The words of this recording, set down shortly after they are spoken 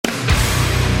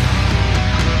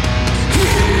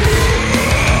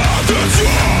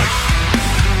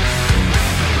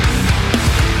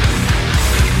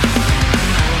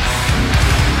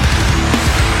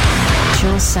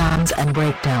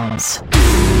Breakdowns.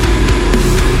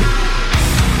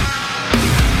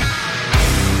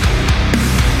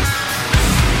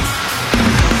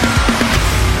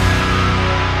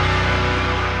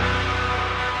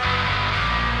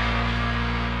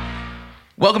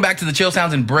 Welcome back to the Chill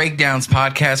Sounds and Breakdowns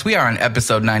podcast. We are on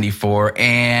episode 94,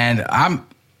 and I'm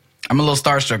a little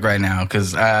starstruck right now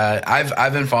because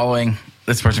I've been following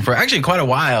this person for actually quite a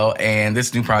while, and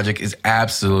this new project is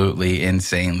absolutely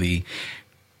insanely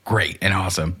great and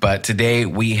awesome. But today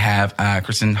we have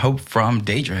Kristen Hope from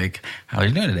Daedric. How are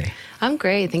you doing today? I'm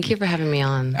great. Thank you for having me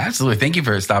on. Absolutely. Thank you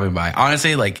for stopping by.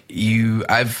 Honestly, like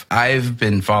I've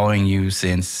been following you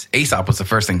since Aesop was the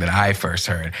first thing that I first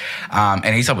heard.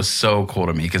 And Aesop was so cool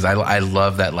to me because I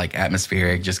love that like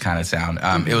atmospheric just kind of sound.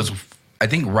 It was, I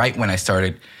think, right when I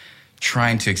started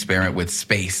trying to experiment with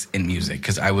space in music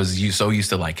because I was so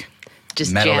used to like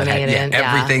just metal that jamming had it in.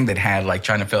 everything that had like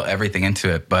trying to fill everything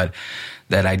into it. But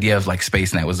that idea of like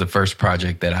space net was the first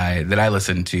project that I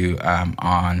listened to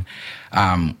on,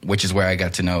 which is where I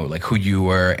got to know like who you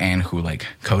were and who like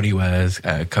Cody was,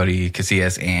 Cody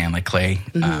Casillas and like Clay.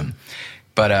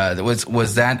 But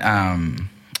was that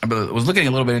I was looking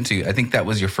a little bit into, I think that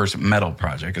was your first metal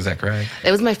project. Is that correct? It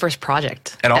was my first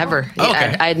project At all? ever. Oh,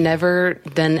 okay. I'd never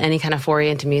done any kind of foray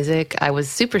into music. I was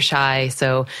super shy,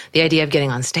 so the idea of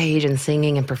getting on stage and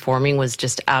singing and performing was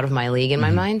just out of my league in my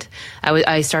mind.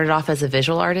 I started off as a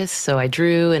visual artist, so I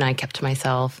drew and I kept to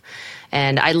myself.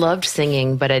 And I loved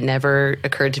singing, but it never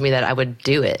occurred to me that I would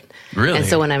do it. Really? And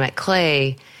so when I met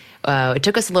Clay, it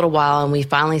took us a little while, and we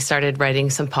finally started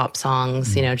writing some pop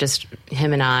songs, you know, just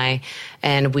him and I.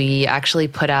 And we actually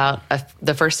put out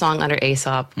the first song under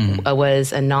Aesop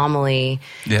was Anomaly,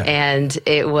 and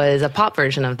it was a pop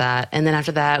version of that. And then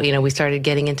after that, you know, we started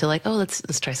getting into like, oh,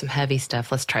 let's try some heavy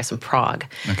stuff. Let's try some prog.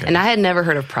 Okay. And I had never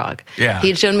heard of prog. Yeah.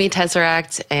 He'd shown me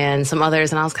Tesseract and some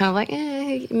others, and I was kind of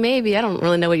like, maybe. I don't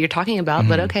really know what you're talking about,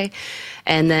 but okay.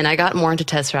 And then I got more into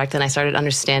Tesseract, and I started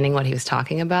understanding what he was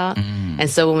talking about. And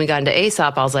so when we got into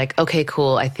Aesop, I was like, okay,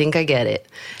 cool. I think I get it.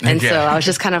 And so I was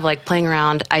just kind of like playing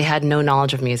around. I had no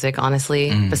knowledge of music,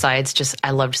 honestly, besides just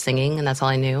I loved singing, and that's all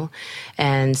I knew.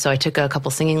 And so I took a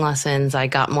couple singing lessons. I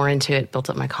got more into it, built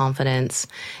up my confidence.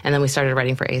 And then we started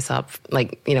writing for Aesop,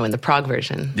 like, you know, in the prog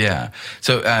version. Yeah.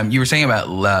 So you were saying about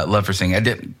love for singing. I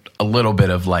did a little bit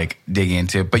of like digging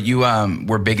into it, but you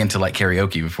were big into like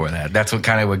karaoke before that. That's what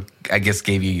kind of what I guess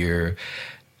gave you your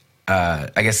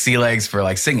I guess sea legs for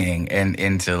like singing and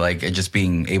into like just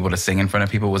being able to sing in front of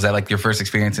people. Was that like your first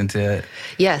experience into it?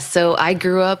 Yes. So I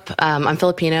grew up, I'm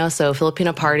Filipino, so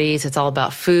Filipino parties, it's all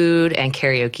about food and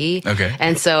karaoke. Okay.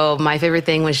 And so my favorite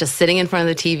thing was just sitting in front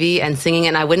of the TV and singing,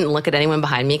 and I wouldn't look at anyone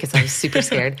behind me because I was super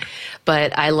scared.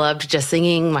 But I loved just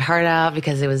singing my heart out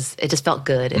because it just felt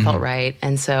good. It felt right.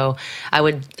 And so I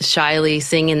would shyly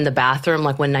sing in the bathroom,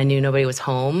 like when I knew nobody was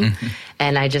home.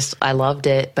 And I loved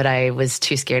it, but I was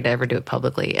too scared to ever do it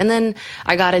publicly. And then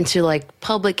I got into like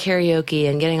public karaoke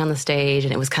and getting on the stage,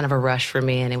 and it was kind of a rush for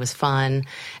me, and it was fun.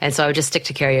 And so I would just stick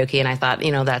to karaoke, and I thought,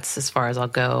 you know, that's as far as I'll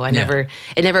go. It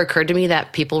never occurred to me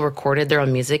that people recorded their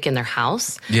own music in their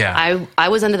house. Yeah. I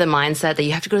was under the mindset that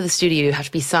you have to go to the studio, you have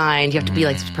to be signed, you have to be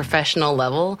like professional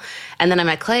level. And then I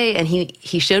met Clay, and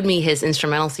he showed me his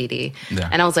instrumental CD. Yeah.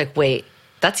 And I was like, wait,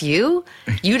 that's you?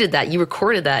 You did that. You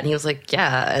recorded that. And he was like,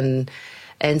 yeah.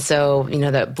 And so, you know,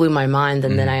 that blew my mind.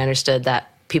 And then I understood that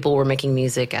people were making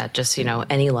music at just, you know,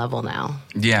 any level now.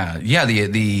 Yeah. Yeah.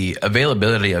 The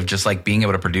availability of just like being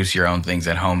able to produce your own things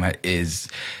at home is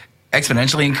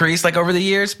exponentially increased like over the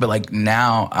years. But like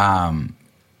now,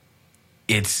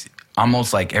 it's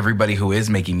almost like everybody who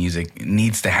is making music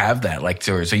needs to have that, like,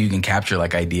 so you can capture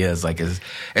like ideas like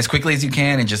as quickly as you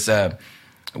can. And just,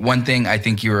 one thing I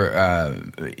think you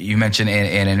mentioned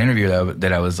in an interview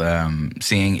that I was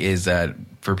seeing is that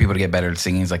for people to get better at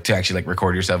singing is like to actually like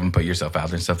record yourself and put yourself out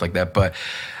there and stuff like that. But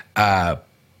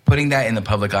putting that in the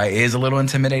public eye is a little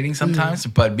intimidating sometimes.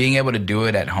 But being able to do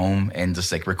it at home and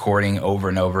just like recording over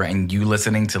and over and you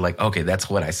listening to like, okay, that's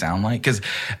what I sound like. Because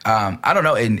I don't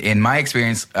know, in my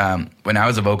experience, when I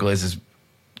was a vocalist, is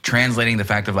translating the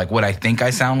fact of like what I think I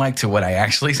sound like to what I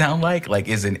actually sound like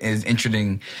is an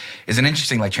interesting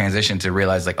like transition to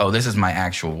realize like, oh, this is my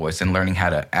actual voice, and learning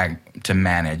how to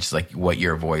manage like what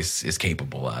your voice is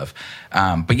capable of.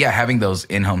 But yeah, having those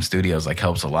in-home studios like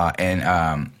helps a lot.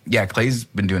 And yeah, Clay's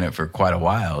been doing it for quite a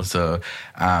while. So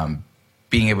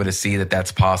being able to see that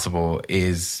that's possible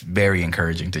is very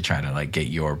encouraging to try to like get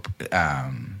your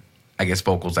I guess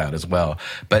vocals out as well.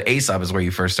 But Aesop is where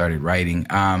you first started writing.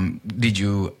 Did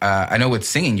you? I know with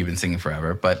singing you've been singing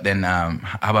forever, but then how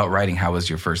about writing? How was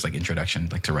your first like introduction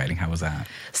like to writing? How was that?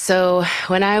 So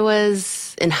when I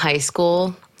was in high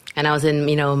school, and I was in,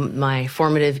 my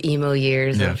formative emo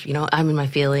years of, I'm in my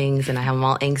feelings and I have them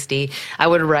all angsty, I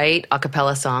would write a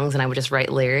cappella songs and I would just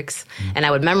write lyrics and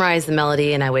I would memorize the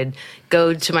melody and I would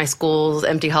go to my school's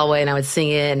empty hallway and I would sing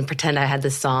it and pretend I had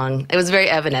this song. It was very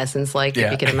Evanescence-like,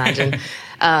 if you can imagine.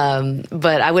 But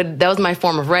that was my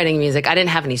form of writing music. I didn't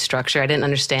have any structure. I didn't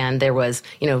understand there was,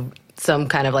 some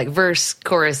kind of like verse,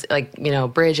 chorus, like,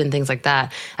 bridge and things like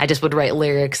that. I just would write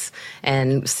lyrics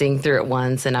and sing through it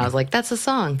once. And I was like, that's a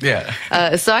song.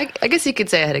 Yeah. So I guess you could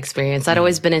say I had experience. I'd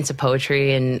always been into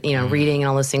poetry and, reading and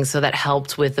all those things. So that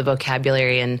helped with the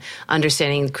vocabulary and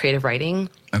understanding creative writing.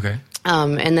 Okay.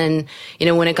 And then,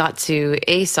 when it got to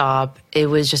Aesop, it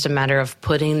was just a matter of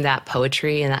putting that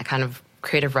poetry and that kind of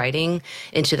creative writing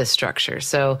into the structure.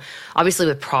 So obviously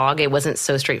with prog, it wasn't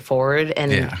so straightforward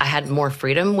and I had more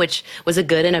freedom, which was a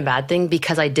good and a bad thing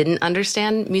because I didn't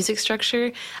understand music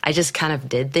structure. I just kind of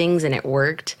did things and it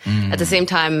worked. At the same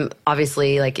time,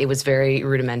 obviously, like it was very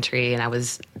rudimentary and I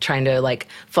was trying to like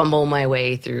fumble my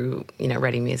way through,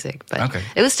 writing music. But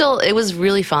it was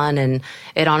really fun and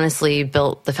it honestly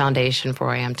built the foundation for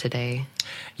where I am today.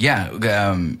 Yeah,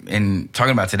 and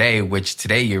talking about today, which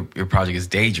today your project is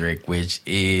Daedric, which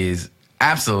is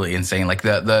absolutely insane. Like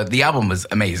the album was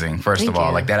amazing. First of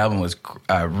all, like that album was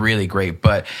really great.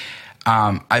 But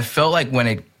I felt like when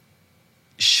it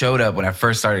showed up when I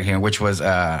first started hearing, which was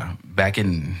back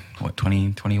in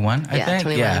 2021, I think.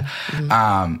 21.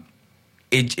 Yeah,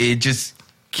 it just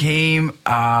came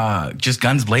just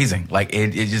guns blazing. Like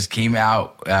it just came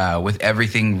out with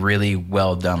everything really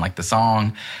well done. Like the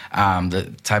song,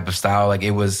 the type of style. Like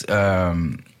it was.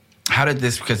 How did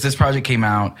this? Because this project came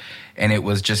out and it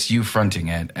was just you fronting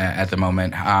it at the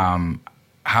moment.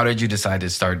 How did you decide to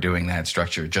start doing that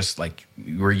structure? Just like,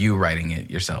 were you writing it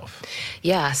yourself?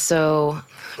 Yeah, so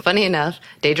funny enough,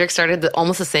 Daedric started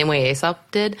almost the same way Aesop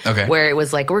did, where it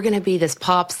was like, we're going to be this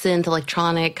pop synth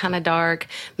electronic, kind of dark,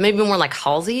 maybe more like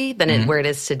Halsey than where it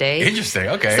is today. Interesting,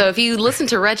 okay. So if you listen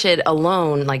to Wretched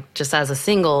alone, like just as a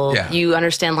single, you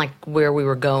understand like where we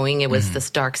were going. It was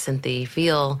this dark synthy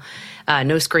feel.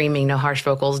 No screaming, no harsh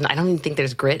vocals. I don't even think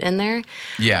there's grit in there.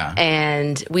 Yeah.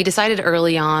 And we decided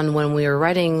early on when we were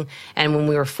writing and when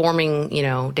we were forming,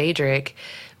 Daedric,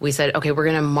 we said, okay, we're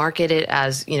going to market it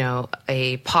as,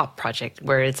 a pop project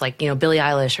where it's like, Billie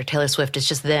Eilish or Taylor Swift, it's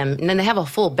just them. And then they have a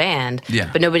full band,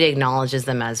 but nobody acknowledges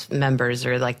them as members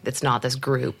or like, it's not this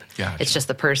group. Gotcha. It's just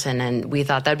the person. And we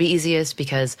thought that'd be easiest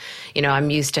because,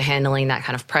 I'm used to handling that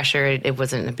kind of pressure. It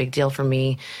wasn't a big deal for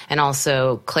me. And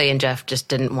also Clay and Jeff just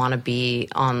didn't want to be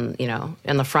on,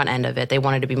 in the front end of it. They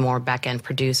wanted to be more back end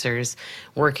producers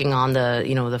working on the,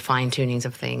 the fine tunings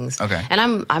of things. Okay.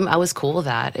 And I was cool with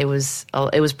that. It was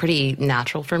pretty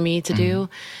natural for me to do.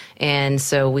 And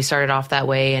so we started off that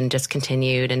way and just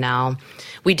continued. And now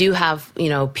we do have,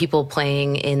 people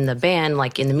playing in the band,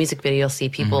 like in the music video, you'll see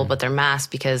people, but they're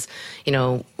masked because,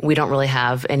 we don't really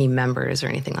have any members or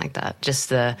anything like that. Just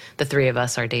the three of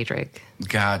us are Daedric.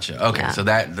 Gotcha. Okay. So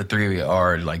that the three of you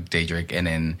are like Daedric. And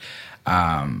then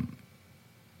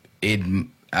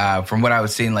from what I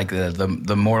was seeing, like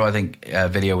the Mortal, I think,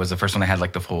 video was the first one that had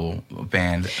like the full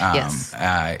band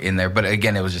in there. But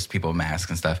again, it was just people with masks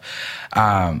and stuff.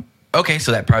 Okay,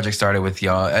 so that project started with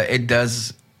y'all. It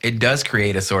does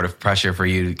create a sort of pressure for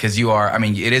you because you are, I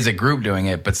mean, it is a group doing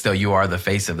it, but still you are the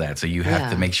face of that. So you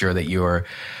have to make sure that you're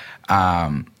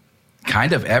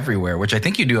kind of everywhere, which I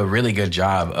think you do a really good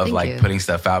job of putting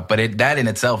stuff out. But that in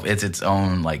itself, it's its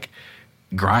own like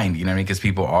grind, you know what I mean? Because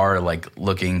people are like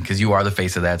looking, because you are the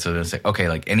face of that. So it's like, okay,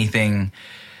 like anything,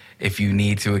 if you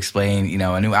need to explain,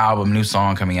 a new album, new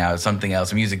song coming out, something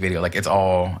else, a music video, like it's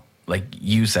all like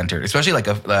you centered. Especially like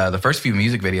the first few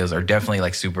music videos are definitely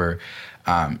like super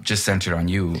just centered on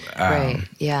you. Right.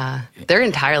 Yeah. They're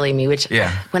entirely me, which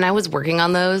when I was working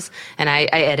on those and I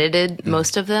edited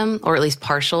most of them, or at least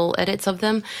partial edits of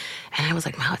them, and I was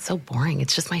like, wow, it's so boring.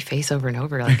 It's just my face over and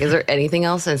over. Like, is there anything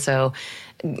else? And so,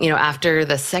 after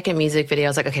the second music video, I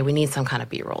was like, okay, we need some kind of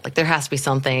B-roll. Like, there has to be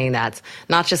something that's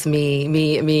not just me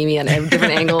on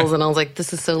different angles. And I was like,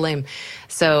 this is so lame.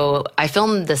 So I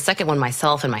filmed the second one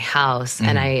myself in my house,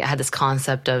 and I had this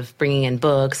concept of bringing in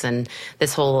books and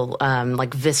this whole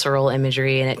like visceral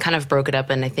imagery, and it kind of broke it up.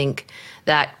 And I think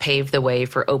that paved the way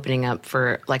for opening up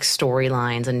for like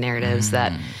storylines and narratives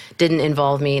that didn't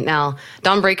involve me. Now,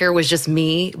 Dawnbreaker was just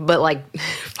me, but like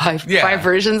five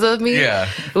versions of me,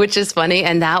 which is funny.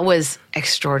 And that was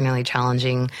extraordinarily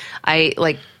challenging.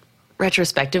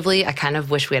 Retrospectively, I kind of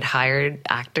wish we had hired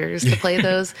actors to play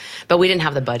those, but we didn't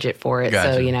have the budget for it.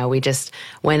 Gotcha. So, we just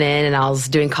went in and I was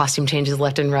doing costume changes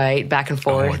left and right, back and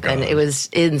forth, and it was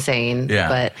insane. Yeah.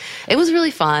 But it was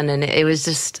really fun, and it was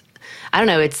just, I don't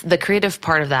know. It's the creative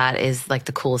part of that is like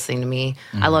the coolest thing to me.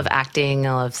 I love acting.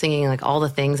 I love singing. Like all the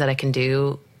things that I can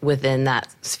do within that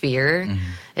sphere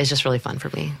is just really fun for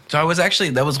me. So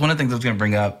that was one of the things I was going to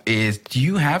bring up is, do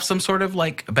you have some sort of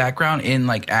like background in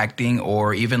like acting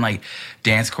or even like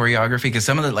dance choreography? Because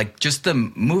some of the like just the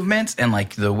movements and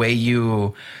like the way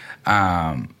you,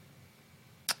 I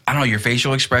don't know, your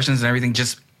facial expressions and everything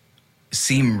just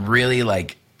seem really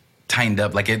like tightened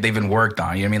up, like they've been worked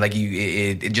on. You know what I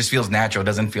mean? Like it just feels natural. It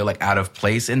doesn't feel like out of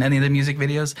place in any of the music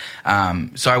videos.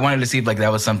 So I wanted to see if like that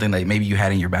was something that maybe you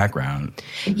had in your background.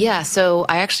 Yeah, so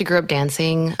I actually grew up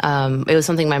dancing. It was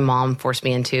something my mom forced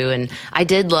me into, and I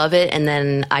did love it. And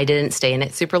then I didn't stay in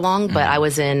it super long, but I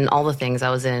was in all the things. I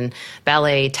was in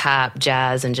ballet, tap,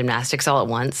 jazz, and gymnastics all at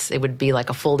once. It would be like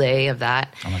a full day of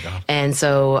that. Oh my God. And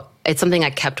so it's something I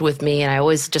kept with me, and I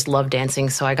always just loved dancing.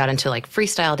 So I got into like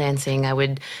freestyle dancing. I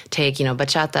would take,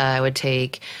 bachata. I would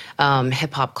take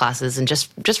hip hop classes, and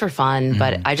just for fun.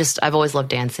 But I've always loved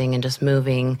dancing and just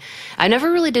moving. I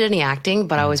never really did any acting,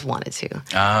 but I always wanted to.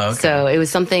 Oh, okay. So it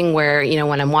was something where,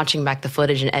 when I'm watching back the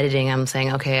footage and editing, I'm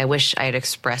saying, okay, I wish I had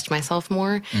expressed myself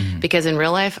more, because in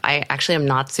real life, I actually am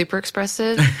not super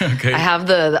expressive. Okay. I have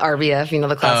the RBF,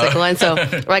 the classic one. So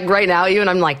like right now, even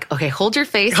I'm like, okay, hold your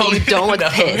face so you don't look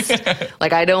pissed.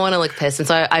 Like I don't want to look pissed. And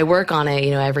so I work on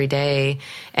it, every day.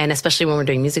 And especially when we're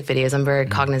doing music videos, I'm very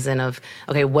cognizant of,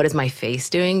 okay, what is my face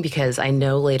doing? Because I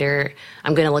know later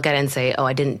I'm going to look at it and say, oh,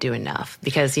 I didn't do enough.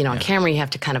 Because, on camera, you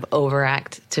have to kind of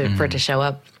overact for it to show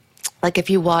up. Like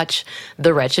if you watch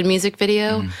the Wretched music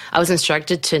video, I was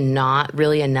instructed to not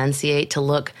really enunciate to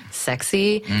look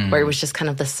sexy, where it was just kind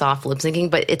of the soft lip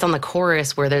syncing. But it's on the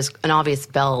chorus where there's an obvious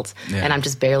belt, and I'm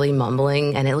just barely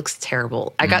mumbling, and it looks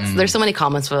terrible. There's so many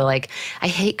comments where like, I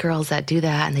hate girls that do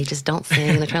that, and they just don't sing,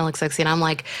 and they're trying to look sexy, and I'm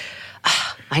like,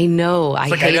 I know, I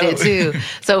hate it too.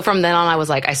 So from then on, I was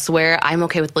like, I swear I'm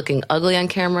okay with looking ugly on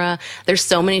camera. There's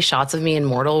so many shots of me in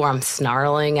Mortal where I'm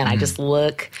snarling and I just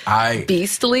look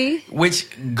beastly.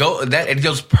 It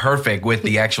goes perfect with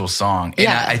the actual song. And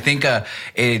Yeah. I think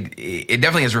it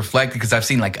definitely is reflected, because I've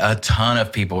seen like a ton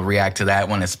of people react to that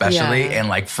one especially and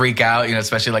like freak out,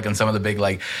 especially like on some of the big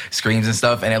like screams and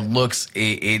stuff. And it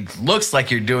looks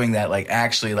like you're doing that like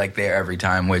actually like there every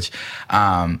time, which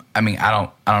I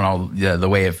don't know the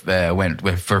way it went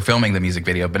for filming the music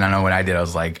video, but I know when I did, I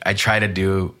was like, I tried to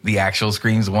do the actual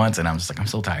screams once, and I'm just like, I'm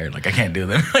so tired, like I can't do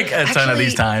them like a ton of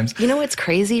these times. You know what's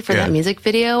crazy for that music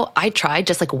video? I tried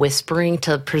just like whispering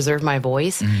to preserve my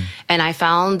voice, and I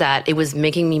found that it was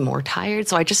making me more tired,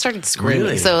 so I just started screaming.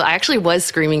 Really? So I actually was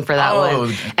screaming for that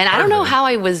one, and I don't know how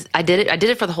I did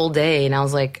it for the whole day, and I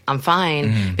was like, I'm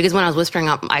fine, because when I was whispering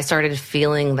up, I started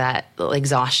feeling that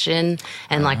exhaustion,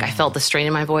 and like I felt the strain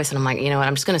in my voice, and I'm like, you know what,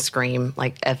 I'm just gonna scream,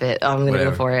 like F it, I'm gonna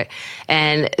go for it.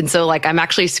 And so like I'm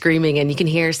actually screaming, and you can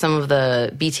hear some of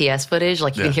the BTS footage,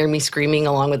 like you can hear me screaming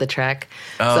along with the track.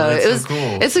 Oh, so that's it was so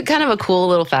cool. It's a kind of a cool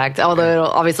little fact, although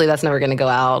obviously that's never gonna go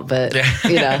out, but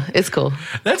it's cool.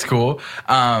 That's cool.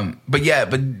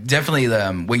 But definitely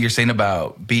what you're saying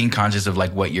about being conscious of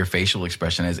like what your facial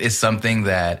expression is something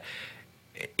that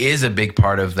is a big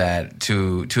part of that,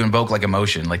 to invoke like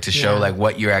emotion, like to show like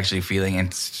what you're actually feeling,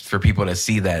 and for people to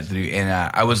see that. And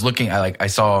I was looking, I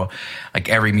saw like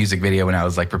every music video when I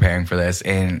was like preparing for this,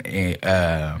 and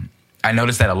I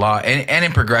noticed that a lot, and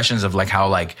in progressions of like how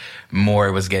like more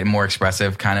it was getting more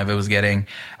expressive, kind of it was getting,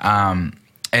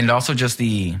 and also just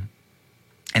the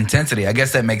intensity. I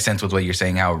guess that makes sense with what you're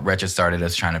saying, how Wretched started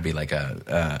as trying to be like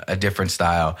a different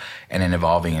style, and then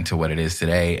evolving into what it is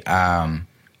today.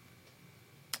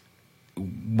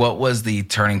 What was the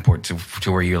turning point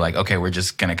to where you're like, okay, we're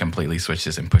just going to completely switch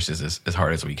this and push this as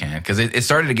hard as we can? Because it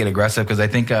started to get aggressive, because I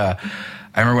think, I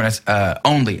remember when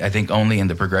only in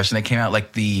the progression that came out,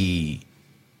 like the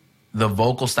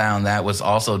vocal style in that was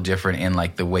also different in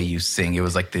like the way you sing. It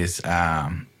was like this,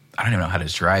 I don't even know how to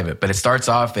describe it, but it starts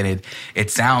off and it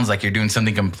sounds like you're doing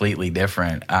something completely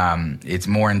different. It's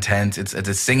more intense. It's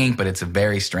a singing, but it's a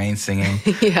very strange singing,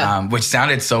 which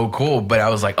sounded so cool. But I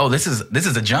was like, oh, this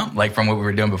is a jump like from what we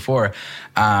were doing before.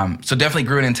 So definitely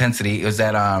grew in intensity. Was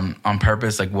that on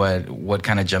purpose? Like what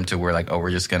kind of jumped to where like, oh, we're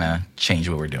just gonna change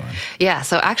what we're doing? Yeah.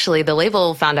 So actually, the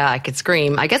label found out I could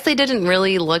scream. I guess they didn't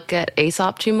really look at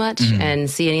Aesop too much and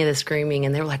see any of the screaming,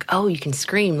 and they were like, oh, you can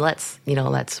scream. Let's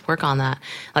work on that.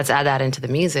 Let's add that into the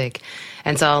music.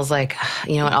 And so I was like,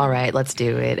 you know what, all right, let's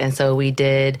do it. And so we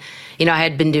did, I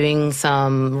had been doing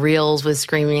some reels with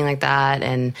screaming like that,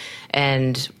 and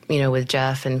with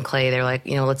Jeff and Clay, they're like,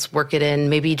 let's work it in,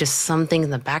 maybe just some things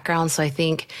in the background. So I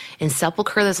think in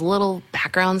Sepulchre, there's a little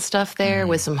background stuff there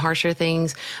with some harsher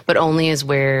things, but Only is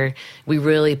where we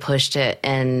really pushed it.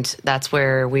 And that's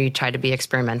where we tried to be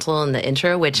experimental in the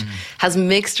intro, which has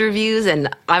mixed reviews.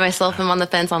 And I myself am on the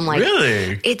fence. I'm like,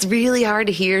 really? It's really hard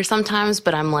to hear sometimes,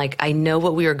 but I'm like, I know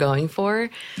what we were going for.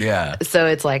 Yeah. So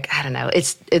it's like, I don't know.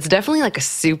 It's definitely like a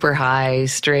super high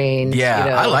strain.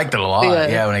 Yeah, I liked it a lot.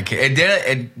 Yeah, when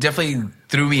it definitely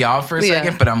threw me off for a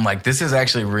second, but I'm like, this is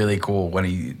actually really cool when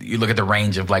you look at the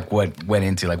range of like what went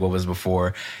into like what was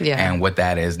before and what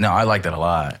that is. No, I liked it a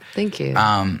lot. Thank you.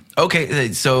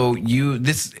 Okay, so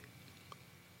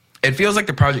it feels like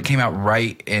the project came out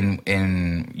right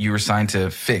in you were signed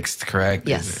to Fixed, correct?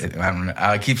 Yes. I don't know.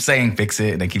 I keep saying Fix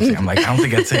It, and I keep saying, I'm like, I don't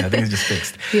think that's it. I think it's just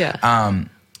Fixed. Yeah.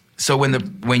 So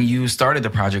when you started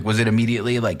the project, was it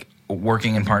immediately like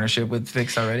working in partnership with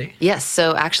Fixed already? Yes.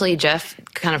 So actually, Jeff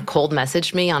kind of cold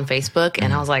messaged me on Facebook,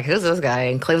 and I was like, "Who's this guy?"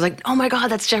 And Clay was like, "Oh my God,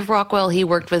 that's Jeff Rockwell. He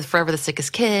worked with Forever the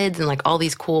Sickest Kids and like all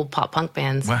these cool pop punk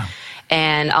bands." Wow.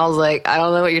 And I was like, I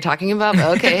don't know what you're talking about,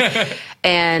 but okay.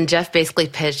 And Jeff basically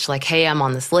pitched like, hey, I'm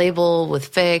on this label with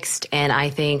Fixed, and I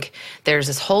think there's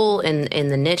this hole in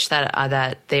the niche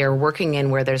that they are working in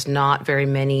where there's not very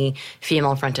many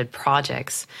female-fronted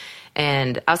projects.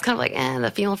 And I was kind of like,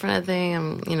 the female-fronted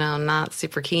thing, I'm not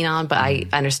super keen on, but I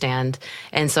understand.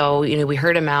 And so, we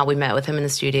heard him out. We met with him in the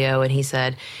studio, and he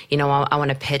said, I want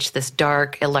to pitch this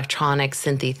dark electronic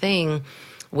synthy thing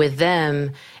with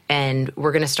them. And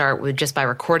we're going to start with just by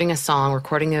recording a song,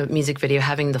 recording a music video,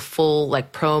 having the full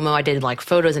like promo. I did like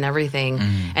photos and everything.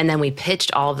 And then we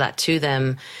pitched all of that to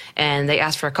them, and they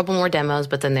asked for a couple more demos,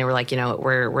 but then they were like,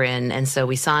 we're in. And so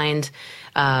we signed.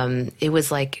 It was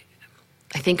like,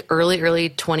 I think early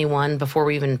 21 before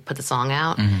we even put the song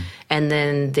out. And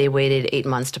then they waited 8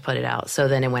 months to put it out. So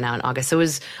then it went out in August. So it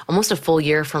was almost a full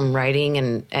year from writing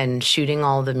and shooting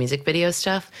all the music video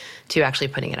stuff to actually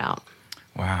putting it out.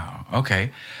 Wow.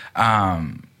 Okay.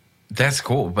 That's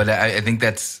cool. But I think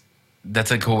that's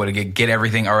a cool way to get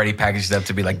everything already packaged up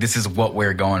to be like, this is what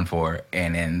we're going for.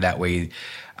 And in that way,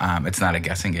 it's not a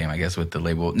guessing game, I guess, with the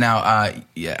label. Now, I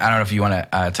don't know if you want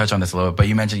to touch on this a little bit, but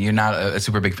you mentioned you're not a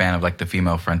super big fan of like the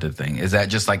female fronted thing. Is that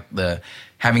just like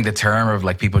having the term of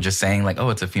like people just saying like, oh,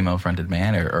 it's a female fronted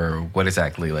band, or what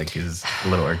exactly like is a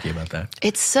little irky about that?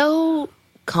 It's so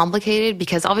complicated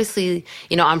because obviously,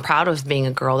 I'm proud of being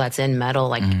a girl that's in metal.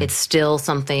 Like it's still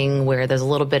something where there's a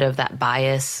little bit of that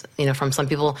bias, from some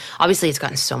people. Obviously it's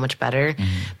gotten so much better,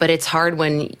 but it's hard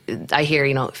when I hear,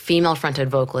 female fronted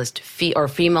vocalist, or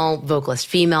female vocalist,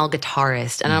 female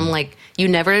guitarist. And I'm like, you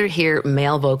never hear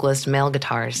male vocalist, male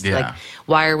guitarist. Yeah. Like,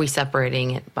 why are we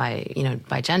separating it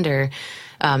by gender?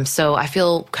 So I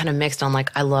feel kind of mixed on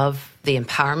like, I love the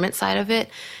empowerment side of it.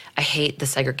 I hate the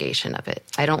segregation of it.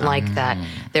 I don't like that.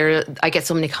 I get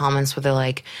so many comments where they're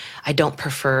like, I don't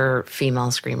prefer female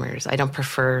screamers. I don't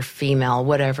prefer female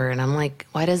whatever. And I'm like,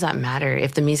 why does that matter?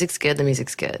 If the music's good, the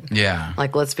music's good. Yeah.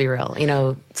 Like, let's be real.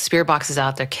 Spirit Box is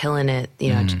out there killing it.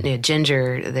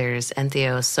 Ginger, there's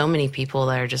Entheo, so many people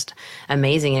that are just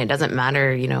amazing. And it doesn't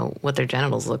matter, what their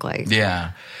genitals look like.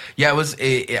 Yeah. Yeah,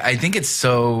 I think it's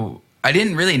so, I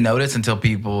didn't really notice until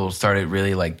people started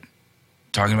really like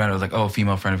talking about it. I was like, oh,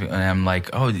 female friend, and I'm like,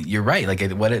 oh, you're right. Like,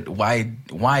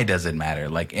 why does it matter?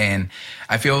 Like, and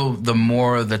I feel the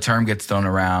more the term gets thrown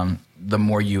around, the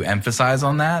more you emphasize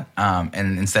on that.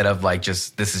 And instead of like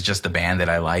this is just a band that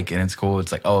I like and it's cool.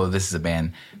 It's like, oh, this is a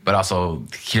band, but also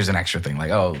here's an extra thing.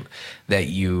 Like, oh,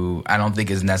 I don't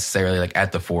think is necessarily like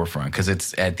at the forefront, because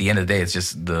it's at the end of the day, it's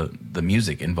just the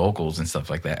music and vocals and stuff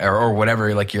like that, or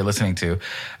whatever like you're listening to.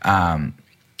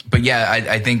 But yeah,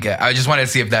 I think I just wanted to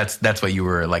see if that's what you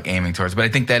were like aiming towards. But I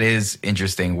think that is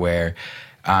interesting where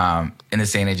in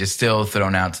this day and age it's still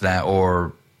thrown out to that,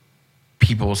 or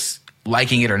people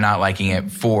liking it or not liking it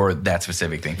for that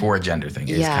specific thing, for a gender thing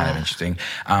is kind of interesting.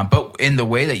 But in the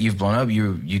way that you've blown up,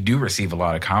 you do receive a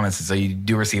lot of comments. And so you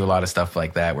do receive a lot of stuff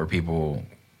like that where people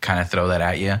kind of throw that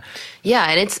at you. Yeah,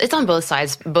 and it's on both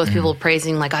sides. Both people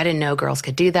praising, like, I didn't know girls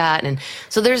could do that. And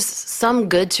so there's some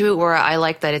good to it where I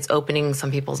like that it's opening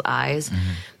some people's eyes.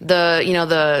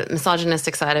 The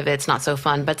misogynistic side of it's not so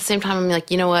fun. But at the same time, I'm like,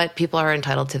 you know what? People are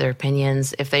entitled to their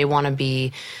opinions. If they want to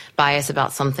be biased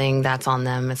about something, that's on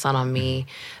them. It's not on me.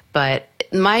 But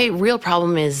my real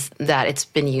problem is that it's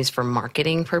been used for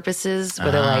marketing purposes,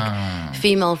 where they're like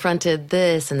female-fronted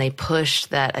this, and they push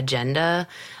that agenda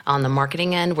on the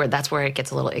marketing end, where that's where it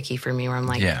gets a little icky for me, where I'm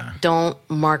like, don't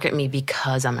market me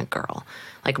because I'm a girl.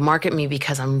 Like, market me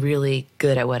because I'm really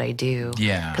good at what I do.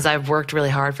 Yeah. Because I've worked really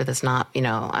hard for this, not,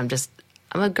 I'm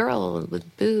a girl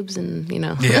with boobs and,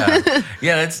 Yeah.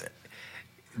 Yeah,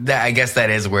 that, I guess that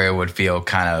is where it would feel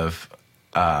kind of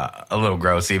a little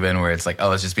gross, even where it's like,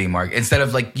 oh, it's just being marked instead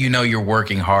of like, you're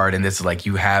working hard, and this is like,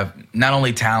 you have not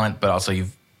only talent but also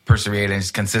you've persevered and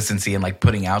just consistency and like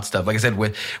putting out stuff. Like I said,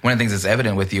 with one of the things that's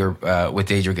evident with your with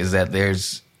Daedric is that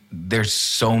there's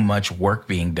so much work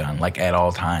being done, like at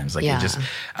all times. Like, you're just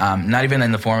not even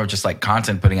in the form of just like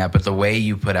content putting out, but the way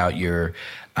you put out your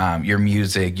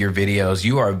music, your videos,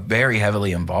 you are very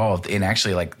heavily involved in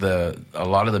actually like a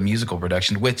lot of the musical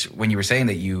production, which when you were saying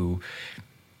that you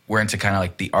were into kind of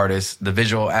like the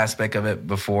visual aspect of it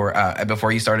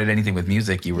before you started anything with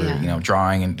music, you were,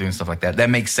 drawing and doing stuff like that. That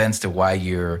makes sense to why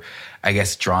you're, I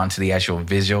guess, drawn to the actual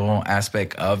visual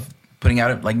aspect of putting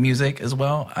out like music as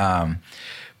well.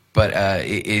 But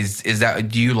is that,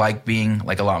 do you like being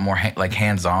like a lot more like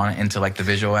hands-on into like the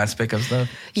visual aspect of stuff?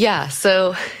 Yeah.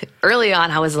 So early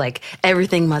on, I was like,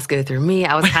 everything must go through me.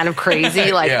 I was kind of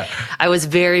crazy. Like, I was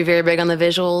very, very big on the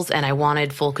visuals, and I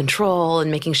wanted full control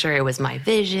and making sure it was my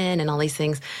vision and all these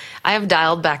things. I have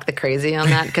dialed back the crazy on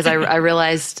that because I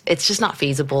realized it's just not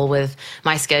feasible with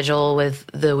my schedule, with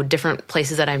the different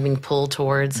places that I'm being pulled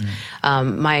towards.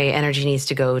 My energy needs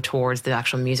to go towards the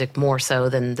actual music more so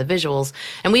than the visuals.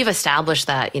 And we've established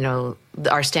that,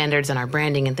 our standards and our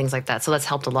branding and things like that. So that's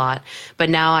helped a lot.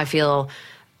 But now I feel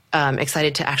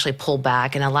excited to actually pull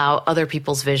back and allow other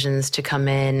people's visions to come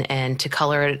in and to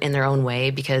color it in their own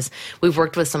way, because we've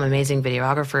worked with some amazing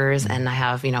videographers, and I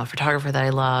have, a photographer that I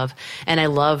love, and I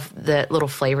love the little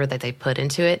flavor that they put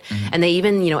into it. And they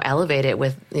even, elevate it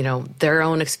with, their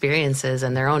own experiences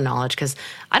and their own knowledge, because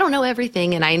I don't know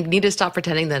everything and I need to stop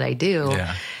pretending that I do.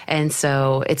 Yeah. And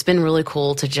so it's been really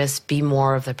cool to just be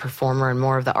more of the performer and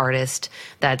more of the artist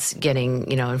that's getting,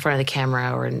 in front of the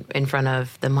camera or in front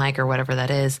of the mic or whatever that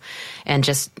is, and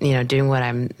just, doing what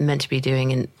I'm meant to be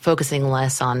doing and focusing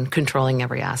less on controlling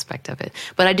every aspect of it.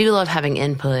 But I do love having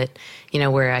input,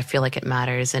 where I feel like it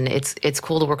matters. And it's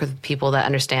cool to work with people that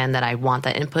understand that I want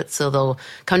that input. So they'll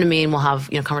come to me and we'll have,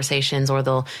 conversations, or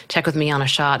they'll check with me on a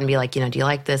shot and be like, do you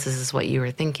like this? Is this what you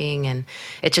were thinking? And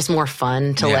it's just more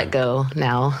fun to let go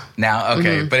now. Now,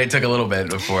 okay. But it took a little bit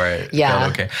before it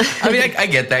felt okay. I mean, I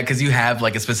get that, because you have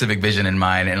like a specific vision in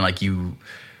mind, and like you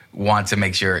want to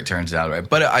make sure it turns out right.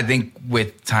 But I think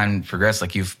with time progressed,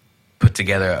 like you've put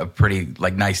together a pretty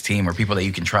like nice team, or people that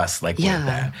you can trust, like with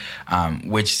that,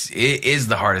 which is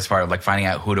the hardest part of like finding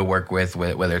out who to work with,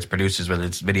 whether it's producers, whether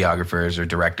it's videographers or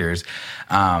directors.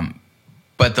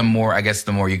 But the more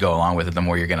you go along with it, the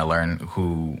more you're going to learn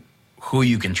who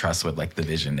you can trust with like the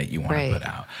vision that you want to put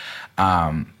out.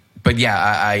 But yeah,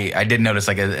 I did notice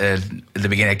like at the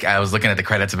beginning, I was looking at the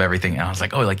credits of everything, and I was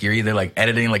like, oh, like you're either like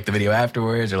editing like the video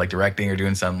afterwards, or like directing, or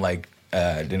doing something like,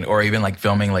 or even like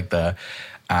filming like the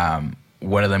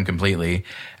one of them completely.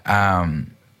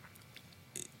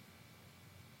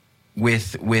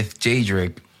 With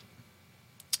Daedric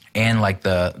and like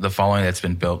the following that's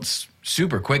been built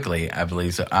super quickly, I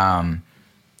believe. So,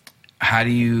 how do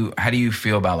you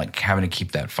feel about like having to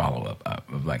keep that follow up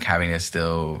of like having to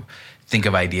still think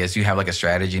of ideas? Do you have like a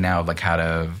strategy now of like how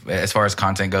to, as far as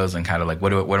content goes, and kind of like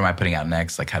what am I putting out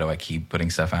next? Like how do I keep putting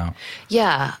stuff out?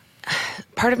 Yeah,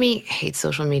 part of me hates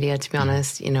social media, to be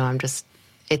honest. I'm just,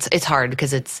 it's hard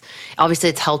because it's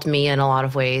helped me in a lot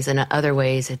of ways, and in other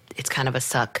ways it's kind of a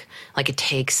suck. Like it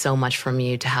takes so much from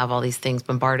you to have all these things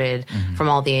bombarded from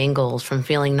all the angles, from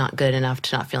feeling not good enough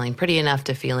to not feeling pretty enough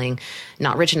to feeling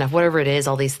not rich enough, whatever it is,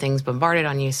 all these things bombarded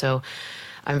on you. So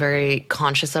I'm very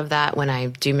conscious of that. When I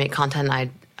do make content,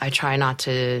 I try not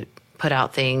to put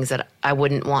out things that I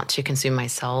wouldn't want to consume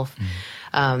myself.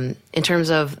 In terms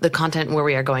of the content where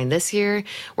we are going this year,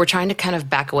 we're trying to kind of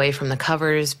back away from the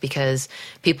covers, because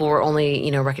people were only,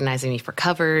 recognizing me for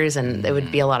covers, and there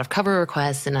would be a lot of cover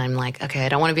requests. And I'm like, okay, I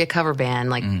don't want to be a cover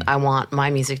band. Like I want my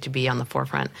music to be on the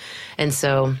forefront. And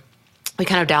so we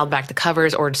kind of dialed back the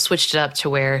covers, or switched it up to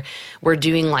where we're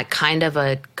doing like kind of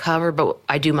a cover, but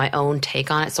I do my own take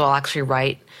on it. So I'll actually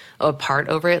write a part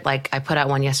over it. Like I put out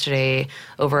one yesterday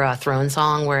over a Throne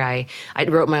song where I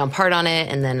wrote my own part on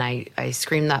it, and then I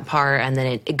screamed that part, and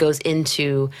then it goes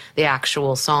into the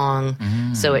actual song.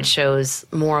 So it shows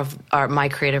more of my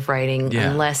creative writing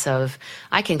and less of,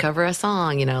 I can cover a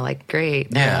song, like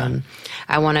great.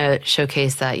 I want to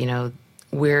showcase that,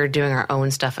 we're doing our own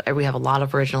stuff. We have a lot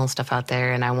of original stuff out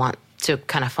there, and I want to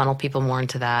kind of funnel people more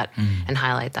into that and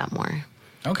highlight that more.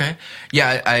 Okay.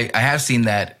 Yeah, I have seen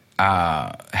that.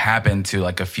 happen to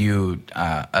like a few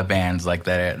bands like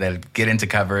that get into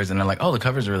covers and they're like, oh, the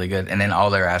covers are really good, and then all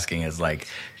they're asking is like,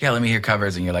 yeah, let me hear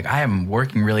covers, and you're like, I am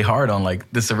working really hard on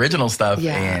like this original stuff,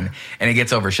 and it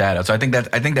gets overshadowed. So I think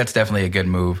that's definitely a good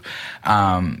move.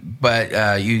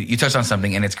 But you touched on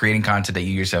something, and it's creating content that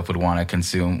you yourself would want to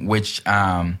consume, which is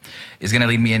going to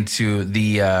lead me into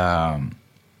the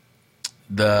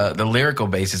lyrical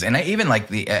basis, and even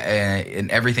like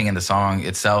and everything in the song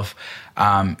itself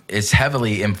is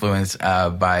heavily influenced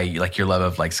by like your love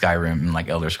of like Skyrim and like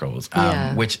Elder Scrolls,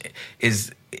 which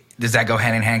is. Does that go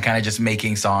hand in hand, kind of just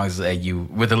making songs that you,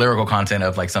 with the lyrical content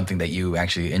of like something that you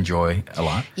actually enjoy a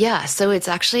lot? Yeah, so it's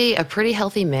actually a pretty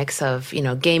healthy mix of,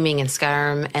 gaming and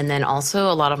Skyrim, and then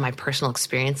also a lot of my personal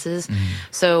experiences. Mm-hmm.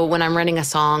 So when I'm writing a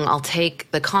song, I'll take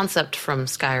the concept from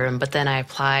Skyrim, but then I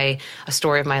apply a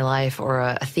story of my life or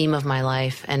a theme of my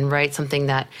life and write something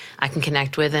that I can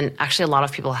connect with. And actually a lot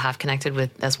of people have connected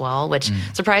with as well, which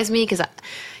surprised me because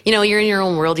you're in your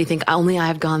own world. You think only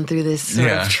I've gone through this sort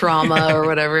of trauma or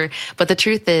whatever. But the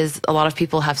truth is, a lot of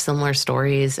people have similar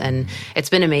stories, and it's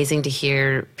been amazing to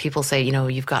hear people say,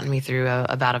 you've gotten me through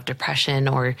a bout of depression,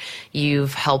 or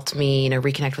you've helped me,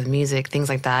 reconnect with music, things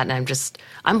like that. And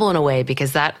I'm blown away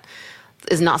because that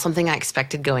is not something I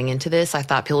expected going into this. I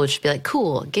thought people would just be like,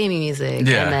 cool, gaming music,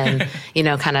 and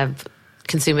then, kind of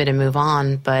consume it and move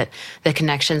on. But the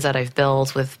connections that I've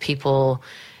built with people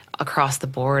across the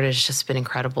board has just been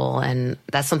incredible. And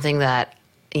that's something that,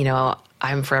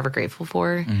 I'm forever grateful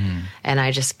for. Mm-hmm. And I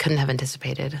just couldn't have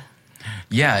anticipated.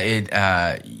 Yeah,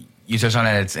 you touched on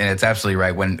it, and it's absolutely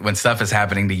right. When stuff is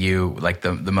happening to you, like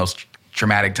the most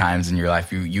traumatic times in your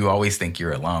life, you always think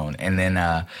you're alone. And then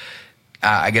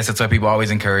I guess that's why people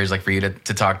always encourage like for you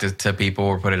to talk to people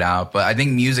or put it out. But I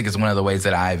think music is one of the ways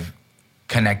that I've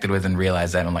connected with and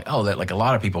realized that I'm like, oh, that like a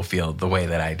lot of people feel the way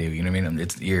that I do. You know what I mean?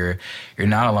 It's you're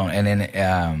not alone. And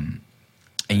then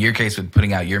in your case with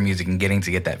putting out your music and getting to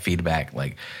get that feedback,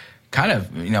 like kind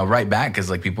of right back, because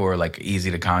like people are like easy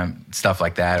to comment stuff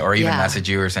like that, or even message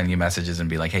you or send you messages and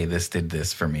be like, hey, this did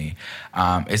this for me.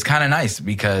 It's kind of nice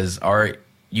because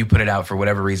you put it out for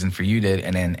whatever reason for you did,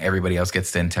 and then everybody else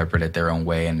gets to interpret it their own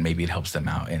way, and maybe it helps them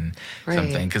out in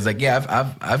something. Because like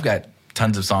I've got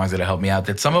tons of songs that have helped me out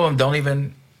that some of them don't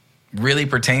even really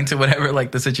pertain to whatever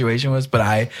like the situation was,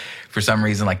 but for some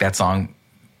reason like that song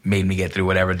made me get through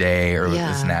whatever day or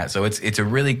this and that. So it's a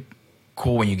really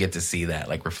cool when you get to see that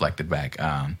like reflected back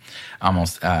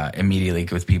almost immediately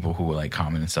with people who will like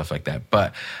comment and stuff like that.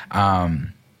 But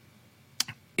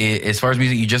as far as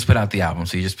music, you just put out the album,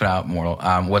 so you just put out Mortal.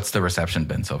 What's the reception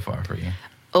been so far for you?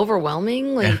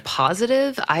 Overwhelmingly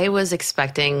positive. I was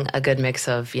expecting a good mix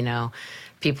of,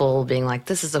 people being like,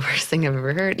 this is the worst thing I've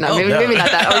ever heard. No, maybe not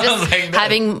that. Or just like,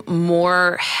 having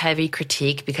more heavy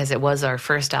critique because it was our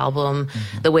first album.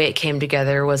 Mm-hmm. The way it came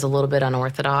together was a little bit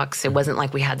unorthodox. It wasn't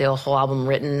like we had the whole album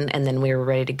written and then we were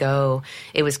ready to go.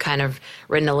 It was kind of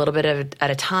written a little bit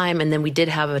at a time. And then we did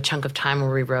have a chunk of time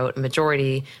where we wrote a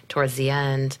majority towards the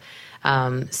end.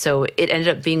 So it ended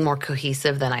up being more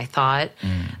cohesive than I thought.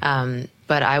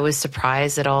 But I was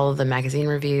surprised at all of the magazine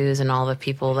reviews and all the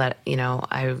people that,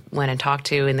 I went and talked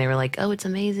to, and they were like, oh, it's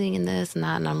amazing and this and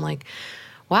that. And I'm like,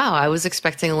 wow, I was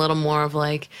expecting a little more of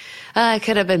like, it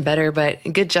could have been better, but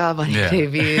good job on your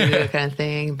debut kind of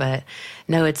thing. But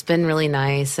no, it's been really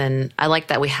nice. And I like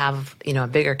that we have, a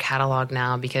bigger catalog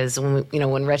now, because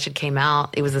when Wretched came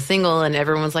out, it was a single and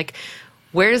everyone was like,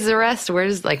 where's the rest?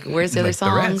 Where's the other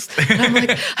songs? And I'm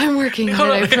like, I'm working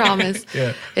on it, I promise.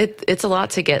 It's a lot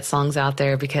to get songs out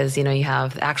there because, you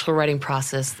have the actual writing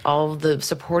process, all the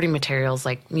supporting materials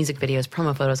like music videos,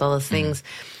 promo photos, all those things.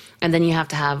 And then you have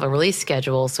to have a release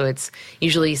schedule. So it's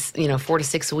usually, 4 to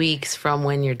 6 weeks from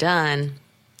when you're done.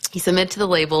 You submit to the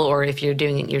label, or if you're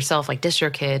doing it yourself, like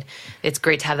DistroKid, it's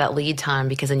great to have that lead time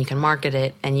because then you can market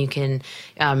it and you can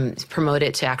promote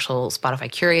it to actual Spotify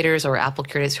curators or Apple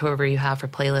curators, whoever you have for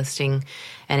playlisting,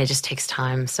 and it just takes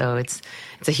time. So it's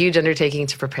a huge undertaking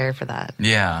to prepare for that.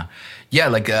 Yeah,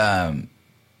 like the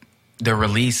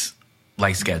release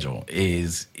like schedule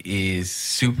is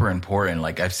super important.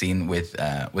 Like I've seen with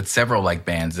several like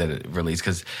bands that release,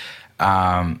 because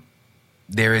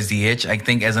there is the itch, I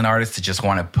think, as an artist to just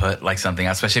want to put like something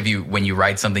out, especially when you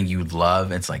write something you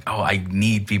love. It's like, oh, I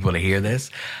need people to hear this.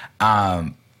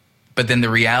 But then the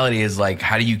reality is like,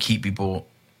 how do you keep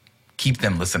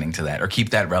them listening to that, or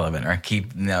keep that relevant, or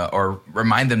or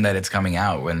remind them that it's coming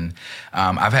out? When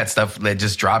I've had stuff that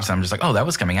just drops, and I'm just like, oh, that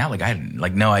was coming out. Like I had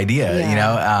like no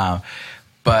idea,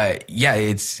 But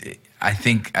yeah, I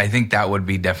think that would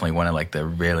be definitely one of like the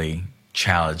really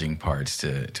challenging parts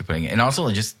to putting it, and also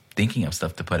just thinking of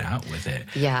stuff to put out with it.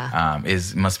 Yeah.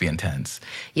 Must be intense.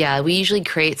 Yeah, we usually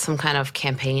create some kind of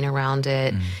campaign around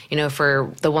it. You know,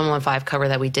 for the 115 cover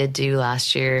that we did do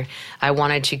last year, I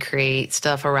wanted to create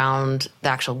stuff around the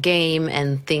actual game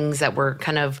and things that were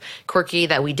kind of quirky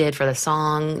that we did for the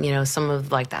song. You know, some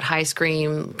of like that high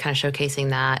scream, kind of showcasing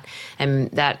that. And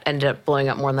that ended up blowing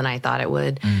up more than I thought it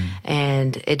would.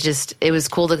 And it was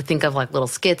cool to think of like little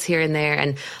skits here and there.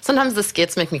 And sometimes the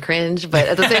skits make me cringe, but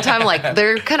at the same time, like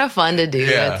they're kind of fun to do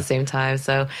at the same time.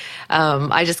 So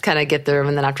I just kind of get through them,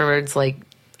 and then afterwards, like,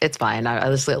 it's fine. I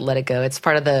just let it go. It's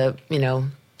part of the, you know,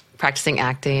 practicing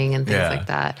acting and things like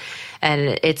that.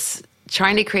 And it's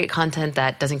trying to create content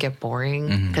that doesn't get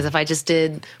boring. Because if I just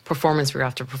did performance reel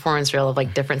after performance reel of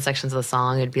like different sections of the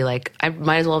song, it'd be like, I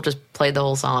might as well have just played the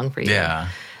whole song for you. Yeah.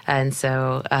 And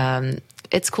so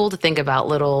it's cool to think about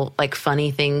little like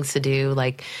funny things to do.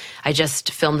 Like I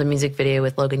just filmed a music video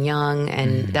with Logan Young,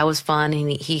 and that was fun.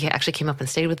 And he actually came up and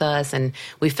stayed with us, and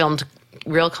we filmed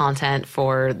real content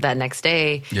for that next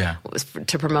day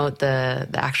to promote the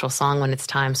actual song when it's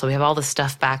time. So we have all the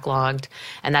stuff backlogged,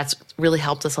 and that's really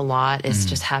helped us a lot, is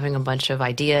just having a bunch of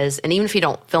ideas. And even if you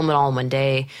don't film it all in one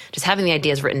day, just having the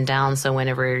ideas written down, so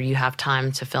whenever you have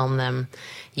time to film them,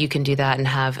 you can do that and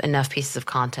have enough pieces of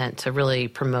content to really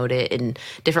promote it in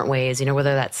different ways, you know,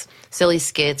 whether that's silly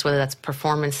skits, whether that's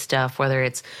performance stuff, whether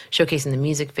it's showcasing the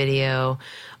music video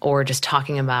or just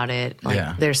talking about it.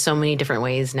 Like, there's so many different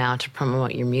ways now to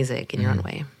promote your music in your own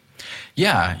way.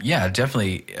 Yeah,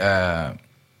 definitely. I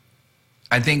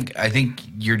think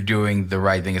you're doing the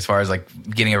right thing as far as like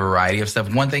getting a variety of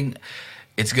stuff. One thing,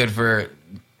 it's good for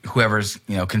whoever's,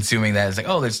 you know, consuming that is like,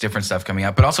 oh, there's different stuff coming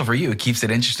out. But also for you, it keeps it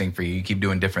interesting for you. You keep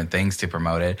doing different things to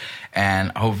promote it.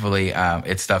 And hopefully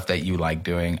it's stuff that you like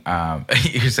doing.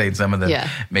 You're saying some of them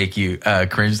make you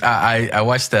cringe. I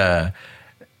watched the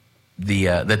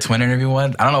twin interview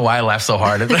one. I don't know why I laughed so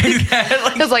hard at like that.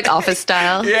 Like, it was like Office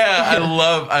style. Yeah,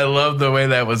 I love the way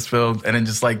that was filmed, and then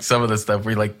just like some of the stuff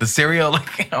where like the cereal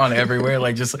like on everywhere,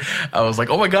 like just I was like,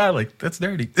 oh my god, like that's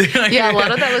dirty. Like, yeah, a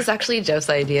lot of that was actually Joe's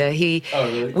idea.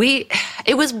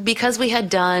 It was because we had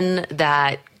done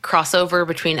that crossover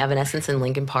between Evanescence and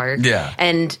Linkin Park. Yeah,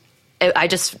 and I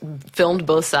just filmed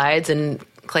both sides, and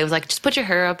Clay was like, just put your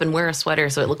hair up and wear a sweater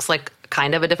so it looks like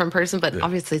kind of a different person, but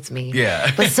obviously it's me. Yeah.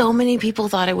 But so many people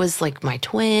thought it was like my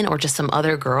twin or just some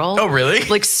other girl. Oh, really?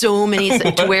 Like so many,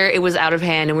 to where it was out of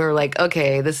hand, and we were like,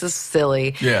 okay, this is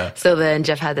silly. Yeah. So then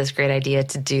Jeff had this great idea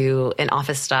to do an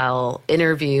Office style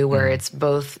interview where it's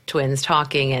both twins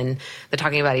talking, and they're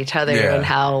talking about each other and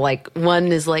how like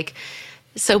one is like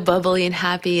so bubbly and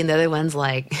happy, and the other one's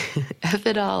like, F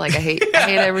it all. Like, I hate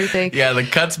everything. Yeah, the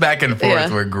cuts back and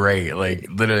forth were great. Like,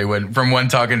 literally, when from one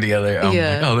talking to the other, I'm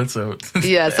like, oh, that's so...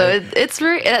 yeah, so it's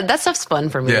very... that stuff's fun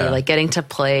for me. Like, getting to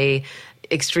play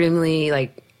extremely,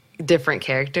 like, different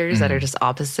characters that are just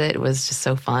opposite was just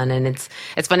so fun. And it's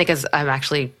funny because I'm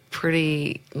actually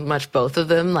pretty much both of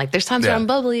them. Like, there's times where I'm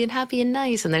bubbly and happy and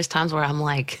nice, and there's times where I'm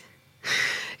like...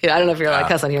 You know, I don't know if you're allowed to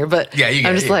cuss on here, but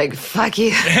I'm just like, fuck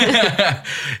you.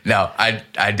 No, I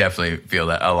definitely feel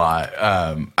that a lot.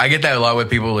 I get that a lot with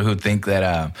people who think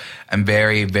that I'm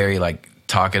very, very like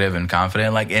talkative and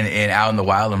confident. Like in out in the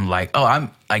wild, I'm like, oh,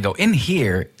 I go in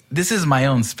here. This is my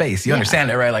own space. You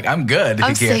understand that, right? Like I'm good. If I'm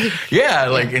you can't. safe. Yeah,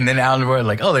 like and then out in the world,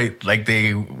 like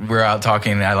we're out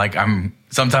talking. And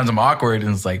sometimes I'm awkward,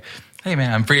 and it's like, hey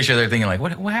man, I'm pretty sure they're thinking like,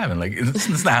 what happened? Like this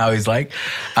is not how he's like.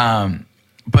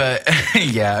 But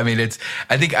yeah, I mean,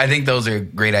 I think those are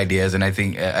great ideas, and I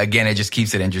think again, it just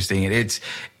keeps it interesting.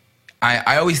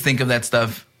 I always think of that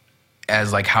stuff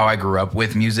as like how I grew up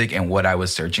with music and what I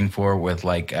was searching for with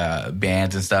like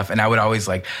bands and stuff. And I would always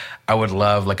I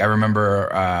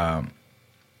remember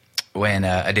when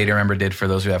A Day to Remember did For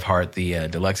Those Who Have Heart, the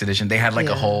deluxe edition, they had like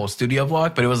a whole studio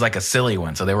vlog, but it was like a silly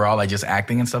one. So they were all like just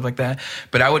acting and stuff like that.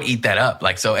 But I would eat that up.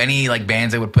 Like, so any like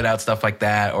bands that would put out stuff like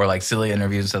that or like silly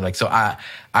interviews and stuff like, so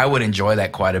I would enjoy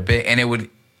that quite a bit. And it would,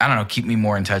 I don't know, keep me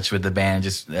more in touch with the band.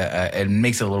 Just, it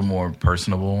makes it a little more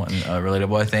personable and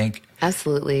relatable, I think.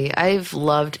 Absolutely. I've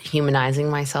loved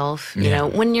humanizing myself. You know,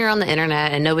 when you're on the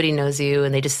internet and nobody knows you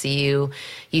and they just see you,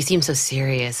 you seem so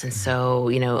serious and so,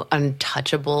 you know,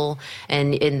 untouchable.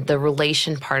 And in the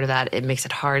relation part of that, it makes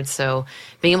it hard. So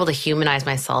being able to humanize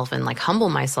myself and like humble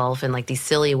myself in like these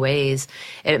silly ways,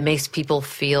 it makes people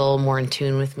feel more in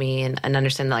tune with me and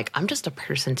understand that like I'm just a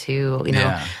person too. You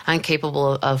know, I'm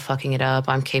capable of fucking it up.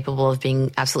 I'm capable of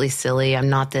being absolutely silly. I'm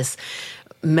not this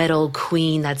metal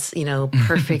queen that's, you know,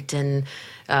 perfect and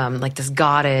like this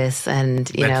goddess, and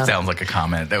that sounds like a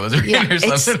comment that was written yeah,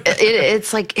 or something.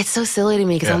 It's like, it's so silly to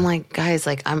me because Yeah. I'm like, guys,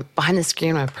 like I'm behind the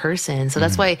screen, I'm a person. So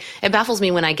that's why it baffles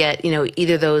me when I get,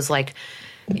 either those like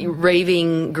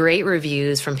raving great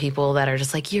reviews from people that are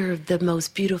just like, you're the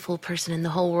most beautiful person in the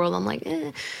whole world. I'm like,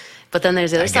 eh. But then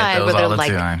there's the other side where they're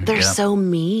like, they're so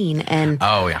mean. And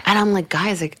oh yeah. And I'm like,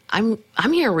 guys, like I'm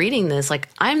here reading this. Like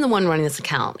I'm the one running this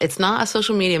account. It's not a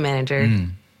social media manager.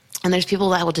 And there's people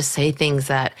that will just say things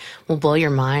that will blow your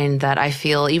mind that I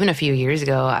feel even a few years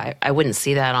ago, I wouldn't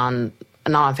see that not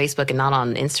on Facebook and not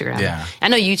on Instagram. Yeah. I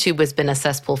know YouTube has been a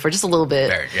cesspool for just a little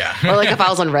bit. Yeah. Or like if I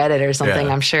was on Reddit or something,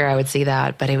 Yeah. I'm sure I would see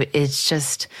that. But it's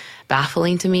just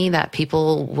baffling to me that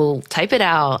people will type it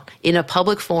out in a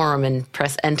public forum and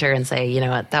press enter and say, you know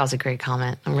what, that was a great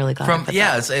comment. I'm really glad.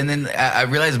 And then I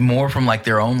realized more from like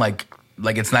their own like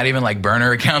it's not even like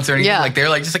burner accounts or anything. Yeah. Like they're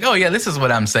like just like, oh yeah, this is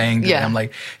what I'm saying. Yeah. And I'm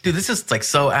like, dude, this is like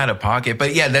so out of pocket.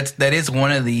 But yeah, that is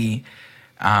one of the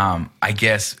I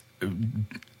guess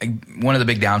one of the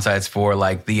big downsides for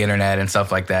like the internet and stuff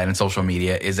like that and social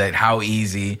media is that how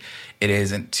easy it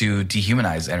is to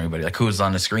dehumanize everybody. Like who's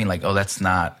on the screen, like, oh, that's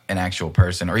not an actual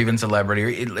person or even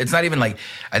celebrity. It's not even like,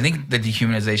 I think the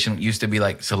dehumanization used to be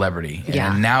like celebrity.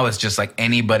 Yeah. And now it's just like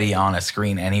anybody on a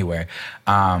screen anywhere.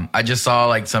 I just saw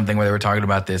like something where they were talking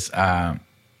about this,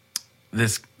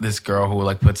 this girl who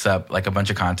like puts up like a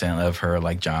bunch of content of her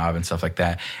like job and stuff like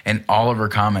that, and all of her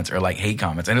comments are like hate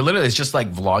comments, and it literally is just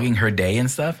like vlogging her day and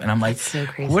stuff. And I'm like, That's so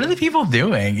crazy. what are the people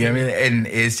doing? You know what I mean? And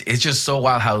it's just so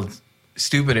wild how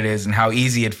stupid it is and how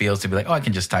easy it feels to be like, oh, I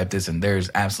can just type this and there's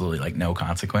absolutely like no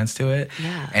consequence to it.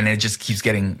 Yeah. And it just keeps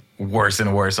getting worse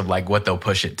and worse of like what they'll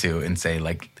push it to and say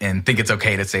like, and think it's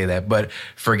okay to say that, but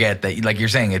forget that, like you're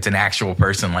saying, it's an actual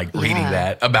person like reading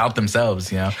that about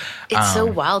themselves, It's so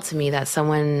wild to me that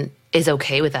someone is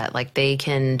okay with that. Like they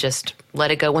can just let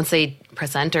it go. Once they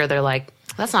press enter, they're like,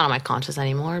 that's not on my conscience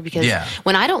anymore. Because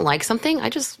when I don't like something, I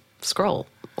just scroll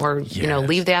or,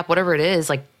 leave the app, whatever it is,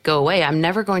 like go away. I'm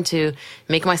never going to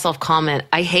make myself comment,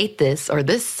 I hate this or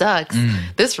this sucks.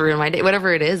 This ruined my day,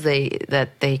 whatever it is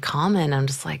that they comment. I'm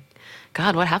just like,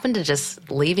 God, what happened to just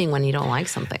leaving when you don't like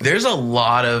something? There's a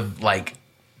lot of like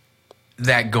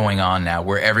that going on now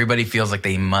where everybody feels like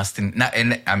they must not,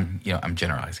 and I'm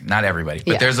generalizing, not everybody,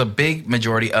 but there's a big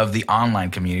majority of the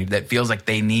online community that feels like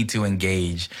they need to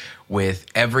engage with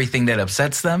everything that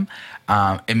upsets them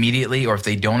immediately, or if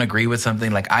they don't agree with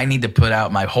something, like I need to put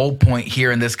out my whole point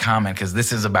here in this comment because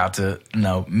this is about to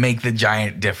make the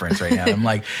giant difference right now. I'm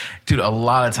like, dude, a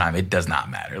lot of time it does not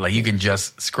matter. Like you can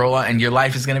just scroll on and your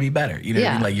life is going to be better. You know what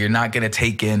I mean? Like you're not going to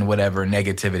take in whatever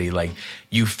negativity like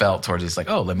you felt towards it. It's like,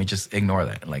 oh, let me just ignore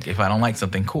that. Like if I don't like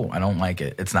something, cool, I don't like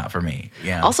it, it's not for me.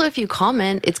 Yeah. Also, if you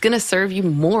comment, it's going to serve you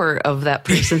more of that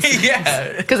person's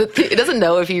because it doesn't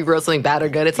know if you wrote something bad or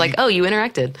good. It's like, oh, you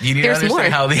interacted. You need Here's to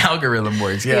understand more. how the algorithm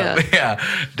works. Yeah,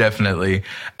 definitely.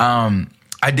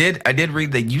 I did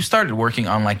read that you started working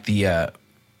on like the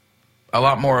a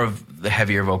lot more of the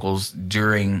heavier vocals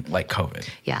during like COVID.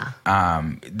 Yeah.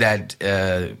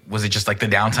 That was it just like the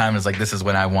downtime is like, this is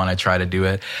when I want to try to do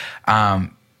it.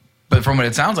 But from what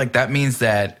it sounds like, that means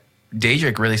that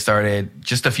Daedric really started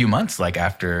just a few months like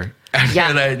after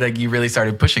that, like you really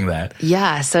started pushing that.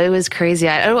 Yeah, so it was crazy.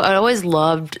 I always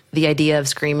loved the idea of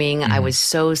screaming. I was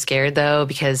so scared though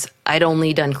because I'd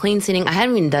only done clean singing. I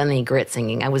hadn't even done any grit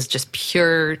singing. I was just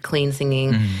pure clean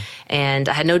singing, and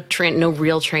I had no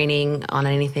real training on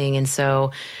anything. And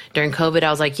so during COVID, I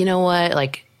was like, you know what,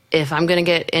 like. If I'm going to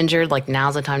get injured, like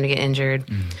now's the time to get injured.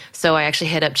 So I actually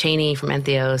hit up Cheney from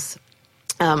Entheos.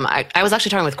 I was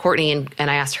actually talking with Courtney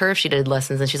and I asked her if she did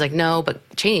lessons and she's like, no, but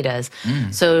Cheney does.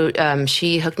 So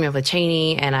she hooked me up with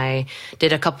Cheney and I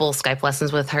did a couple Skype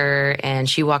lessons with her and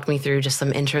she walked me through just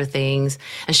some intro things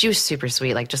and she was super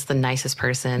sweet, like just the nicest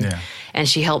person. Yeah. And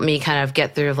she helped me kind of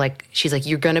get through like, she's like,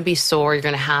 you're going to be sore. You're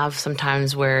going to have some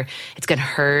times where it's going to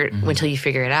hurt until you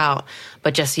figure it out.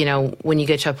 But just, when you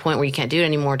get to a point where you can't do it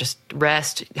anymore, just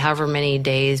rest however many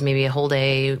days, maybe a whole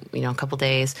day, a couple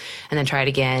days, and then try it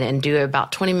again and do it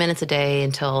about 20 minutes a day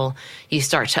until you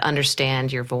start to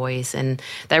understand your voice. And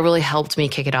that really helped me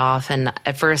kick it off. And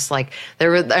at first, like, I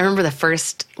remember the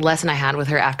first lesson I had with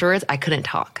her afterwards, I couldn't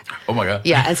talk. Oh my God.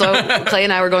 Yeah. And so Clay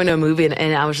and I were going to a movie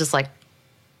and I was just like,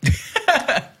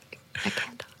 I can't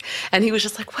talk. And he was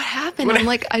just like, what happened? And I'm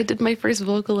like, I did my first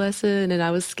vocal lesson and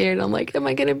I was scared. I'm like, am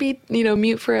I going to be,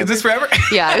 mute forever? Is this forever?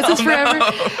 Yeah, is this forever?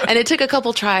 No. And it took a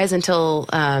couple tries until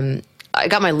I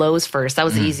got my lows first. That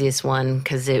was the easiest one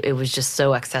because it was just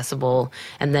so accessible.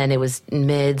 And then it was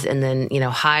mids and then,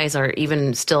 highs are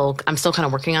even still, I'm still kind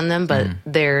of working on them, but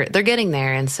they're getting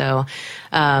there. And so,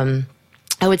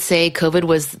 I would say COVID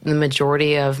was the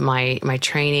majority of my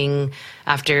training.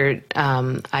 After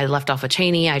I left off with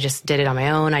Cheney, I just did it on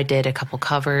my own. I did a couple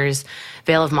covers.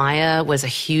 Veil of Maya was a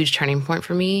huge turning point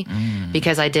for me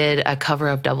because I did a cover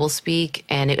of Doublespeak.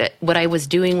 And what I was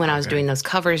doing when I was doing those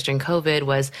covers during COVID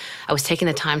was I was taking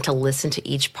the time to listen to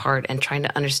each part and trying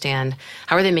to understand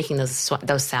how are they making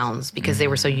those sounds, because they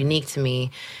were so unique to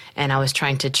me. And I was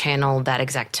trying to channel that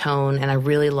exact tone. And I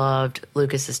really loved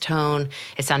Lucas's tone.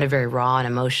 It sounded very raw and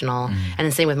emotional. And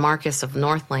then same with Marcus of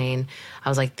North Lane. I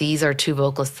was like, these are two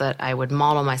vocalists that I would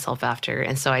model myself after.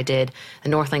 And so I did the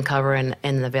North Lane cover and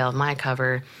the Veil of Maya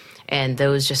cover. And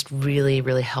those just really,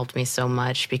 really helped me so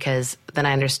much, because then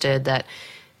I understood that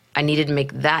I needed to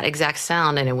make that exact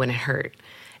sound and it wouldn't hurt.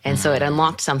 And so it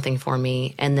unlocked something for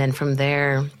me. And then from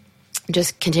there,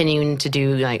 just continuing to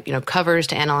do covers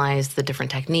to analyze the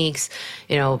different techniques,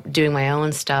 doing my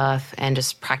own stuff and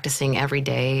just practicing every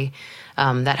day.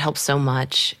 That helps so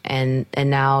much. And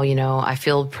now, I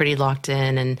feel pretty locked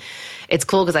in, and it's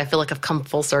cool because I feel like I've come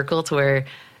full circle to where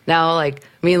now like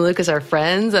me and Lucas are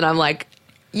friends, and I'm like,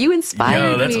 you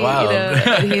inspired that's me. wild.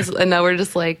 And now we're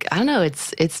just like, I don't know,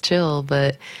 it's chill,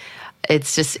 but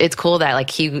it's cool that like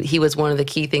he was one of the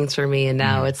key things for me, and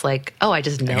now it's like, oh, I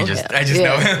just know him. I just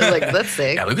know him. I was like, that's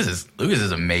sick. Yeah, Lucas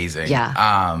is amazing.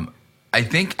 Yeah. I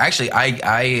think actually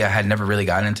I had never really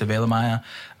gotten into Veil of Maya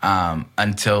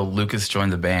until Lucas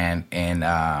joined the band, and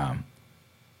I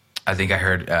think I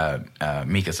heard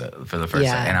Mika for the first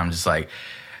time, and I'm just like,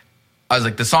 I was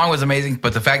like, the song was amazing,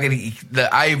 but the fact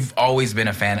that I've always been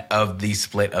a fan of the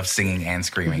split of singing and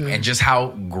screaming, and just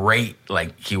how great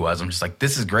like he was. I'm just like,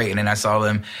 this is great. And then I saw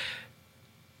them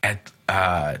at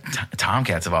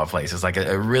Tomcats of all places, like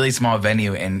a really small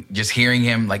venue, and just hearing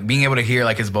him, like being able to hear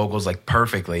like his vocals like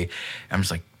perfectly. I'm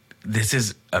just like, this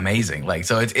is amazing. Like,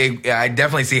 so I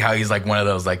definitely see how he's like one of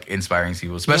those like inspiring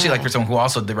people, especially like for someone who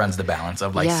also runs the balance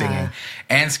of like singing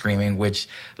and screaming, which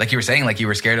like you were saying, like you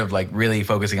were scared of like really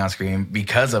focusing on screaming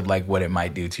because of like what it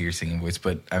might do to your singing voice.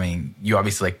 But I mean, you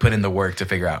obviously like put in the work to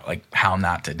figure out like how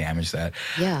not to damage that.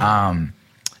 Yeah.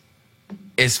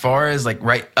 As far as like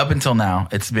right up until now,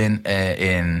 it's been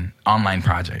an online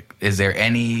project. Is there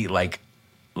any like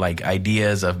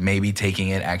ideas of maybe taking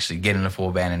it, actually getting a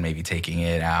full band and maybe taking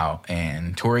it out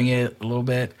and touring it a little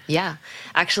bit? Yeah.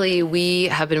 Actually, we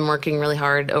have been working really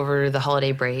hard over the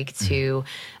holiday break to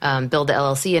build the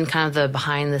LLC and kind of the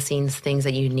behind the scenes things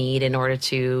that you need in order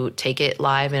to take it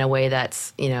live in a way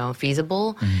that's,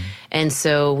 feasible. And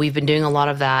so we've been doing a lot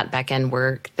of that back end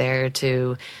work there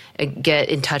to get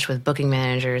in touch with booking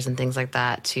managers and things like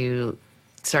that to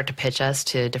start to pitch us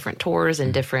to different tours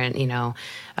and different,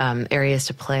 areas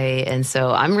to play. And so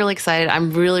I'm really excited.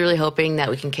 I'm really, really hoping that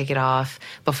we can kick it off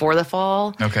before the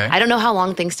fall. Okay. I don't know how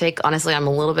long things take. Honestly, I'm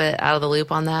a little bit out of the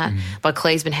loop on that. But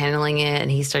Clay's been handling it,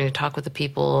 and he's starting to talk with the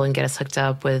people and get us hooked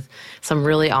up with some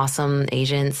really awesome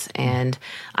agents. And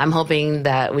I'm hoping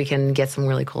that we can get some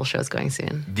really cool shows going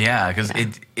soon. Yeah, because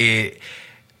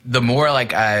the more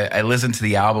like I listen to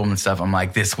the album and stuff, I'm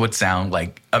like, this would sound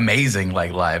like amazing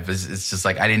like live. It's just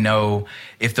like I didn't know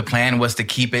if the plan was to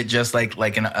keep it just like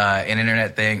an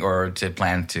internet thing, or to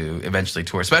plan to eventually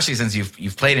tour. Especially since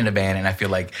you've played in a band, and I feel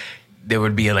like there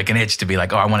would be like an itch to be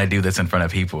like, oh, I want to do this in front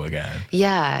of people again.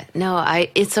 Yeah, no,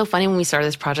 it's so funny when we started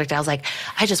this project. I was like,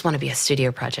 I just want to be a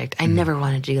studio project. I never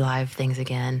want to do live things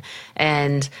again.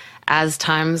 And as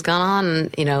time's gone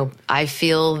on, I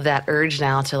feel that urge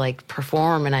now to like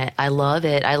perform, and I love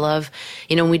it. I love,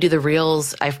 when we do the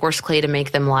reels, I force Clay to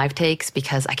make them live takes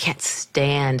because I can't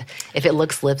stand if it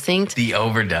looks lip synced. The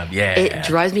overdub, It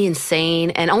drives me insane,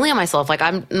 and only on myself. Like,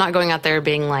 I'm not going out there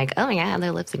being like, oh yeah,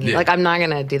 they're lip syncing. Yeah. Like, I'm not going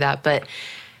to do that, but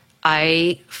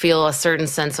I feel a certain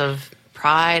sense of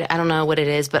pride. I don't know what it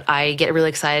is, but I get really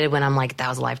excited when I'm like, that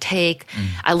was a live take.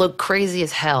 I look crazy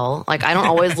as hell. Like, I don't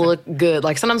always look good.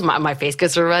 Like, sometimes my face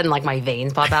gets red and like my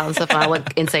veins pop out and stuff, and I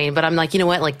look insane. But I'm like, you know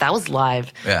what? Like, that was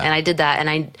live. Yeah. And I did that.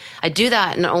 And I do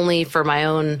that not only for my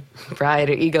own pride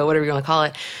or ego, whatever you want to call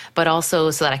it, but also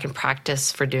so that I can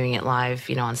practice for doing it live,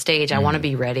 on stage. I want to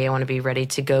be ready. I want to be ready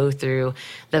to go through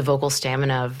the vocal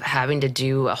stamina of having to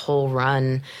do a whole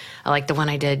run. Like the one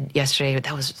I did yesterday,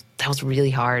 that was really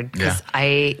hard. Because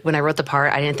when I wrote the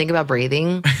part, I didn't think about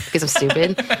breathing because I'm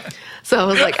stupid. So I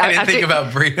was like, I didn't think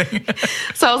about breathing.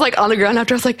 So I was like on the ground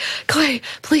after. I was like, Clay,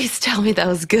 please tell me that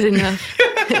was good enough.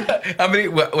 How many,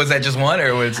 was that just one,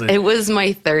 or was it? It was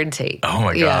my third take. Oh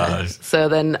my gosh. So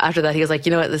then after that, he was like,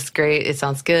 you know what, this is great. It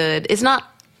sounds good. It's not,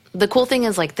 the cool thing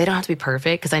is like, they don't have to be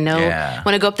perfect, because I know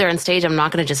when I go up there on stage, I'm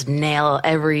not going to just nail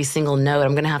every single note.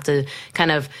 I'm going to have to kind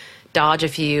of dodge a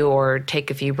few or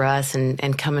take a few breaths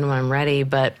and come in when I'm ready.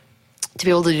 But to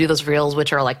be able to do those reels,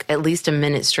 which are like at least a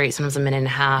minute straight, sometimes a minute and a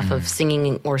half of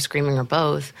singing or screaming or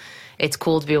both, it's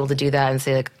cool to be able to do that and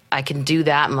say, like, I can do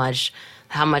that much.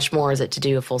 How much more is it to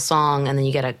do a full song? And then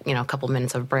you get a couple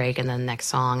minutes of break and then next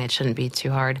song. It shouldn't be too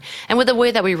hard. And with the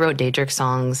way that we wrote Daedric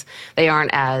songs, they aren't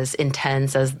as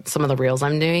intense as some of the reels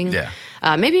I'm doing. Yeah.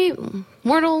 Maybe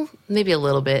Mortal, maybe a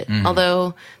little bit.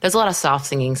 Although there's a lot of soft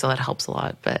singing, so that helps a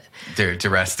lot. But to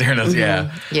rest there,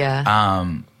 yeah.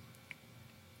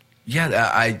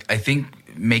 Yeah. I think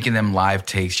making them live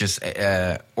takes just,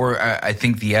 I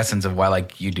think the essence of why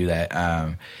like you do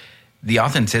that. The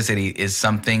authenticity is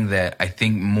something that I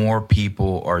think more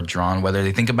people are drawn, whether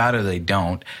they think about it or they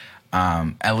don't.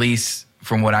 At least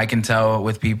from what I can tell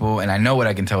with people, and I know what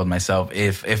I can tell with myself,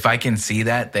 if I can see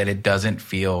that it doesn't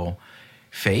feel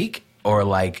fake or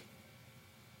like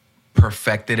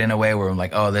perfected in a way where I'm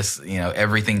like, oh, this,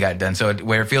 everything got done. So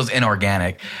where it feels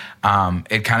inorganic,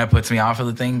 it kind of puts me off of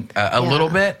the thing a little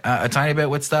bit, a tiny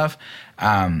bit with stuff.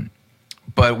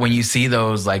 But when you see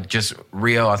those like just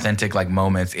real authentic like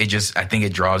moments, I think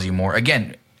it draws you more.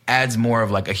 Again, adds more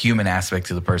of like a human aspect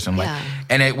to the person. Like,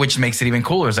 and which makes it even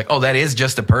cooler. It's like, oh, that is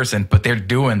just a person, but they're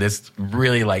doing this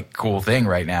really like cool thing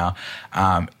right now.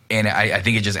 And I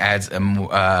think it just adds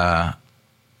a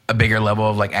bigger level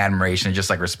of like admiration and just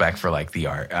like respect for like the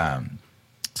art.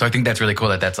 So I think that's really cool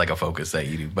that's like a focus that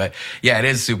you do. But yeah, it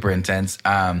is super intense.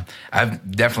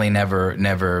 I've definitely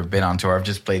never been on tour. I've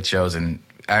just played shows, and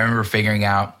I remember figuring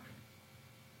out,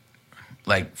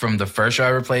 like, from the first show I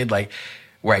ever played, like,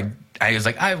 where I was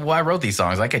like, I wrote these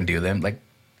songs. I can do them. Like,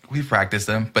 we've practiced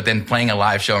them. But then playing a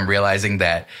live show and realizing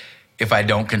that if I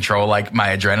don't control, like,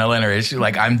 my adrenaline or issue,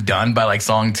 like, I'm done by, like,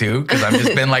 song 2 because I've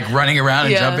just been, like, running around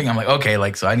and jumping. I'm like, okay,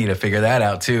 like, so I need to figure that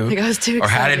out, too. Like, I was too excited. Or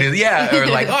how to do, or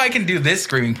like, oh, I can do this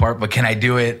screaming part, but can I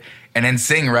do it and then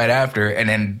sing right after and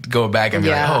then go back and be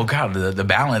like, oh, God, the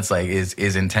balance, like,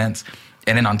 is intense.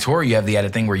 And then on tour, you have the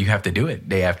added thing where you have to do it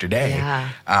day after day. Yeah.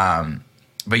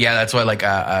 But yeah, that's why, like,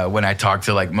 when I talk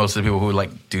to, like, most of the people who,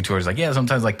 like, do tours, like, yeah,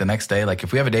 sometimes, like, the next day, like,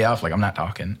 if we have a day off, like, I'm not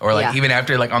talking. Or, like, even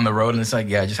after, like, on the road, and it's like,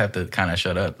 yeah, I just have to kind of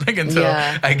shut up, like, until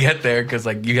I get there. Because,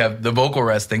 like, you have the vocal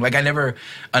rest thing. Like, I never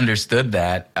understood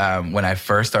that when I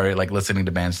first started, like, listening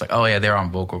to bands. Like, oh, yeah, they're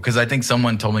on vocal. Because I think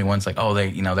someone told me once, like, oh,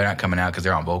 they're not coming out because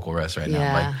they're on vocal rest right now.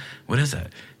 I'm like, what is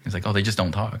that? He's like, oh, they just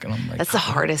don't talk. And I'm like, that's the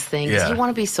hardest thing. Because you want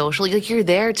to be social. Like, you're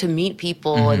there to meet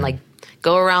people and, like,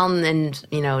 go around in,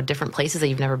 different places that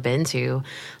you've never been to.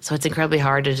 So it's incredibly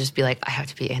hard to just be like, I have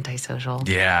to be antisocial.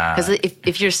 Yeah. Because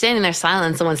if you're standing there silent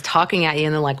and someone's talking at you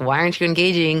and they're like, why aren't you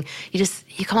engaging?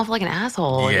 You come off like an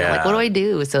asshole. And you're like, what do I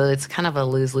do? So it's kind of a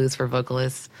lose-lose for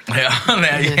vocalists.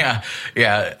 Yeah.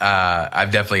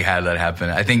 I've definitely had that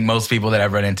happen. I think most people that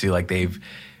I've run into, like, they've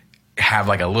have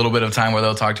like a little bit of time where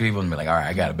they'll talk to people and be like, all right,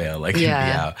 I gotta bail, like, be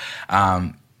out.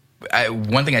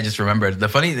 One thing I just remembered, the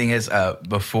funny thing is,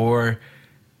 before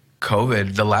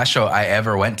COVID, the last show I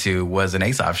ever went to was an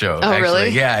Aesop show. Oh, actually. Really?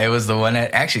 Yeah, it was the one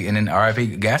in an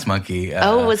RIP Gas Monkey.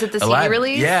 Was it the CD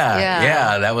release?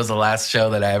 Yeah, that was the last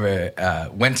show that I ever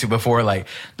went to before, like,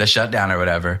 the shutdown or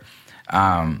whatever.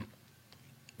 That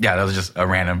was just a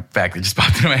random fact that just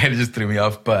popped into my head. It just threw me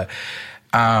off. But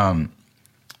the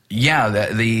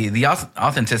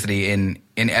authenticity in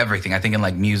everything, I think, in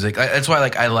like music. That's why,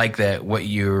 like, I like that what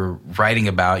you're writing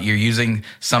about, you're using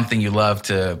something you love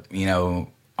to,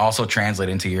 also translate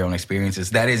into your own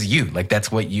experiences. That is you. Like,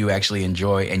 that's what you actually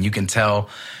enjoy, and you can tell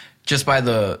just by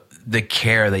the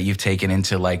care that you've taken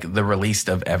into, like, the release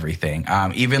of everything.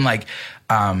 Even like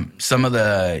some of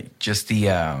the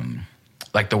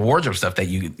like the wardrobe stuff that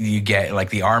you get, like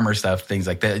the armor stuff, things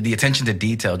like that, the attention to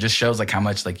detail just shows like how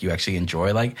much like you actually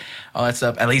enjoy like all that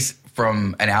stuff, at least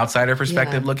from an outsider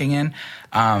perspective looking in,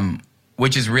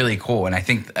 which is really cool. And I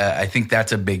think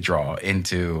that's a big draw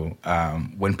into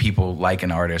when people like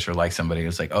an artist or like somebody.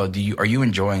 It's like, oh, are you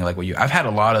enjoying like what you? I've had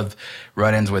a lot of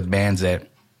run-ins with bands that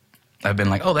I've been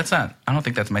like, oh, I don't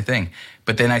think that's my thing.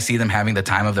 But then I see them having the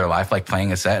time of their life, like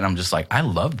playing a set, and I'm just like, I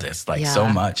love this like so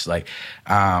much, like.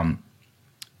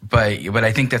 But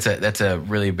I think that's a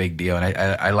really big deal, and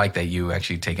I like that you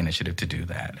actually take initiative to do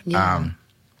that. Yeah.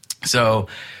 So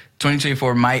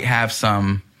 2024 might have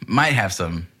some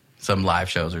live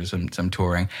shows or some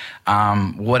touring.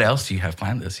 What else do you have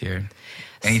planned this year?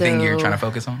 Anything you're trying to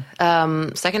focus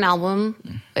on? Second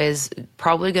album is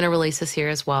probably going to release this year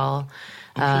as well.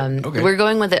 Okay. We're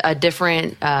going with a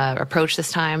different approach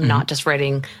this time, not just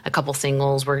writing a couple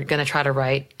singles. We're going to try to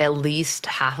write at least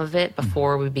half of it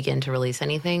before we begin to release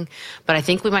anything. But I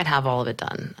think we might have all of it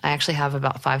done. I actually have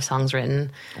about 5 songs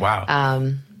written.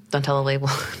 Wow. Don't tell the label.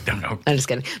 Don't know. I'm just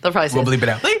kidding. They'll probably say We'll bleep it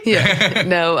out. Yeah.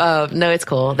 No, it's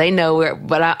cool. They know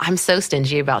but I'm so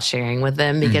stingy about sharing with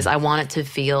them because I want it to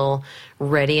feel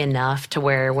ready enough to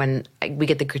where when we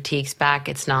get the critiques back,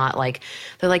 it's not like,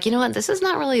 they're like, you know what, this is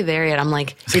not really there yet. I'm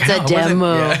like, it's a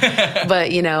demo. Yeah.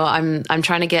 But, I'm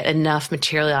trying to get enough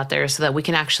material out there so that we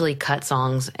can actually cut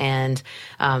songs and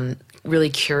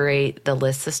really curate the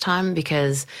list this time,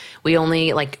 because we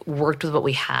only worked with what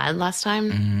we had last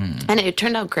time and it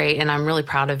turned out great and I'm really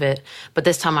proud of it. But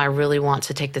this time I really want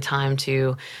to take the time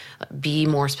to be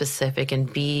more specific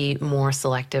and be more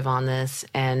selective on this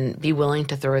and be willing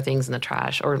to throw things in the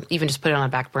trash or even just put it on a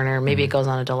back burner. Maybe it goes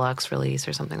on a deluxe release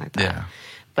or something like that. Yeah.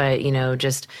 But,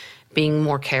 just being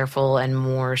more careful and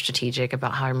more strategic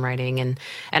about how I'm writing. And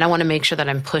I want to make sure that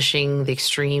I'm pushing the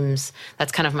extremes.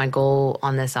 That's kind of my goal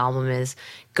on this album, is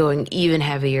going even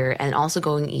heavier and also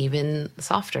going even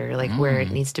softer, where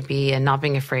it needs to be, and not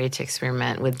being afraid to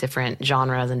experiment with different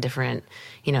genres and different,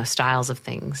 styles of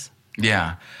things.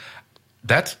 Yeah.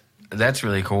 That's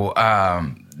really cool.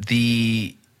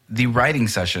 The writing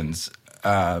sessions,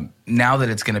 now that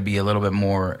it's going to be a little bit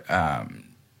more,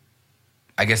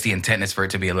 I guess the intent is for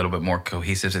it to be a little bit more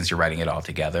cohesive since you're writing it all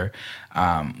together,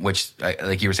 which,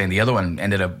 like you were saying, the other one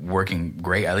ended up working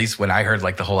great. At least when I heard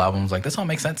the whole album, I was like, this all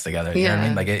makes sense together. You know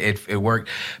what I mean? It worked.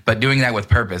 But doing that with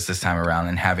purpose this time around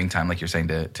and having time, like you're saying,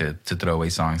 to throw away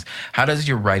songs. How does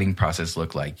your writing process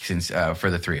look like since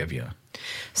for the three of you?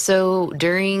 So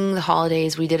during the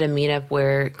holidays, we did a meetup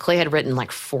where Clay had written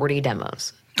 40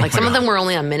 demos. Some of them were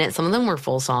only a minute, some of them were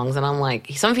full songs. And I'm like,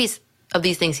 some of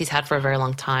these things he's had for a very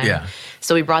long time. Yeah.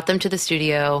 So we brought them to the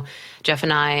studio. Jeff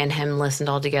and I and him listened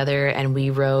all together, and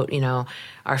we wrote,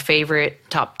 our favorite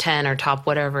top 10 or top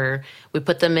whatever. We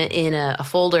put them in a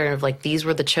folder of these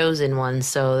were the chosen ones.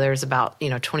 So there's about,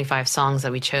 25 songs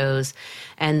that we chose.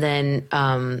 And then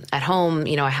at home,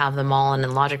 I have them all in a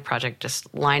Logic project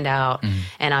just lined out.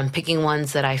 And I'm picking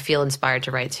ones that I feel inspired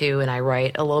to write to. And I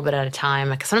write a little bit at a time.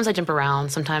 Sometimes I jump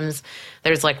around. Sometimes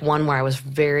there's one where I was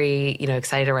very,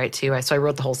 excited to write to. So I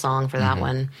wrote the whole song for that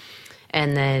one.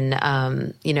 And then,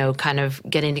 kind of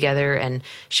getting together and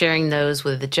sharing those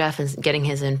with Jeff and getting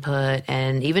his input,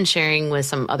 and even sharing with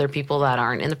some other people that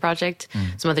aren't in the project,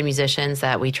 some other musicians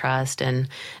that we trust, and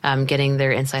getting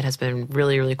their insight has been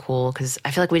really, really cool, because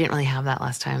I feel like we didn't really have that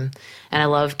last time. And I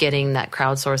love getting that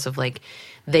crowdsource of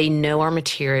they know our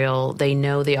material, they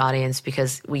know the audience,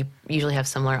 because we usually have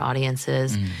similar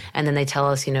audiences, and then they tell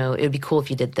us, it would be cool if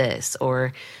you did this,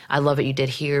 or I love what you did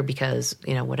here because,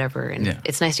 whatever. And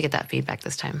it's nice to get that feedback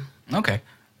this time. Okay.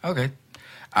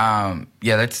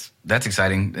 That's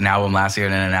exciting. An album last year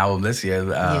and then an album this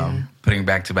year, putting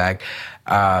back to back.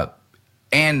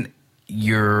 And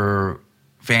your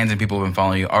fans and people who have been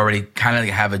following you already kind of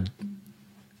have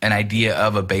an idea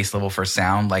of a base level for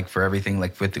sound, for everything,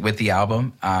 with the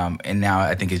album. And now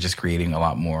I think it's just creating a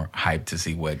lot more hype to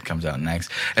see what comes out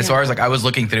next. As far as I was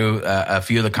looking through a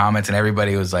few of the comments, and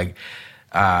everybody was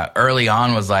early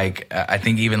on was I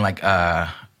think even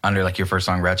under your first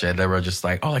song, Wretched, they were just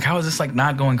how is this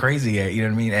not going crazy yet? You know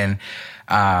what I mean?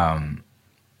 And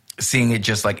seeing it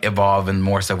just evolve and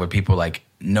more stuff with people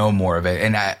know more of it.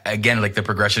 And again, the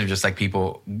progression of just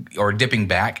people or dipping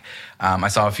back. I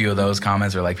saw a few of those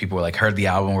comments where people were heard the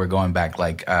album, we're going back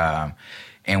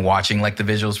and watching the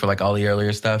visuals for all the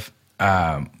earlier stuff,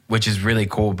 which is really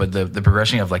cool. But the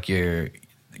progression of your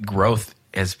growth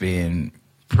has been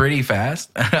pretty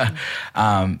fast.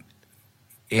 And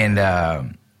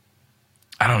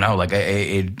I don't know,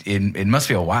 it must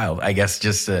feel wild, I guess,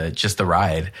 just the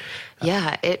ride.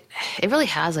 Yeah, it really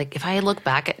has. If I look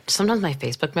back at, sometimes my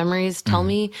Facebook memories tell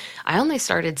me I only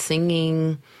started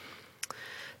singing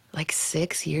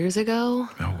 6 years ago.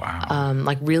 Oh,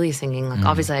 wow. Really singing.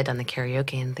 Obviously I had done the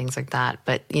karaoke and things like that,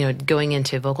 but, going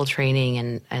into vocal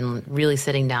training and really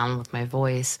sitting down with my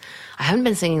voice, I haven't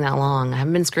been singing that long. I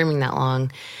haven't been screaming that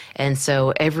long. And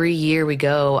so every year we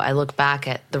go, I look back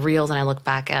at the reels and I look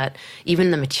back at even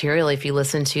the material. If you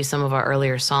listen to some of our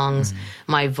earlier songs,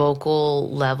 my vocal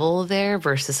level there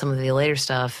versus some of the later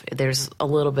stuff, there's a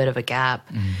little bit of a gap.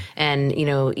 And,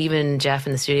 even Jeff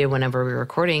in the studio, whenever we were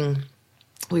recording,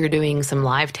 we were doing some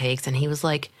live takes, and he was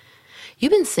like,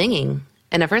 "You've been singing."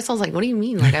 And at first I was like, "What do you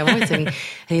mean? I've always singing." And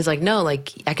he's like, "No, I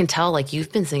can tell,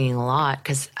 you've been singing a lot."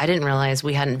 Because I didn't realize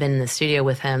we hadn't been in the studio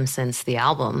with him since the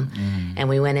album. And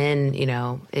we went in,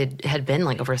 it had been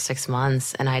over 6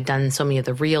 months, and I had done so many of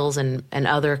the reels and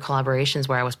other collaborations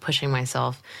where I was pushing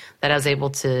myself that I was able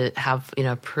to have,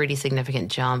 a pretty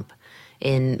significant jump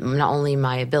in not only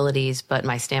my abilities, but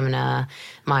my stamina,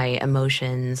 my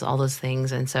emotions, all those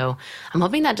things. And so I'm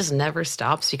hoping that just never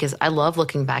stops, because I love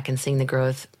looking back and seeing the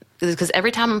growth because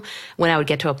every time when I would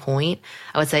get to a point,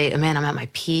 I would say, man, I'm at my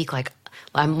peak. Like,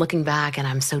 I'm looking back and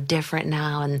I'm so different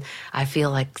now. And I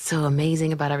feel like so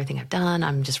amazing about everything I've done.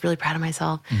 I'm just really proud of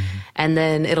myself. And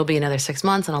then it'll be another 6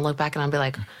 months and I'll look back and I'll be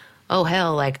like, oh,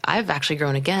 hell, like I've actually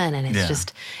grown again. And it's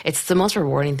it's the most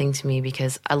rewarding thing to me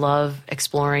because I love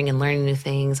exploring and learning new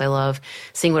things. I love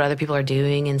seeing what other people are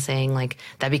doing and saying like,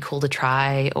 that'd be cool to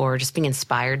try, or just being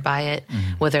inspired by it,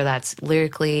 whether that's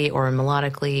lyrically or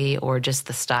melodically or just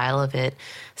the style of it,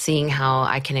 seeing how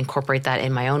I can incorporate that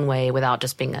in my own way without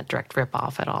just being a direct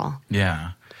ripoff at all.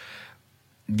 Yeah.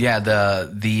 Yeah,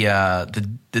 the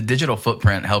digital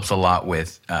footprint helps a lot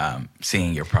with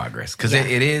seeing your progress because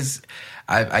it is.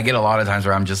 I get a lot of times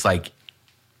where I'm just like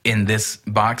in this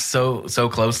box so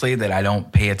closely that I don't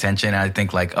pay attention. I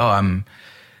think like,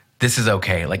 this is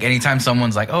okay. Like anytime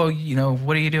someone's like, oh,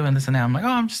 what are you doing? This and that. I'm like, oh,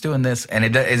 I'm just doing this. And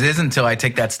it isn't until I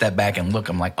take that step back and look,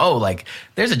 I'm like, oh, like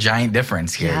there's a giant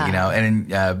difference here,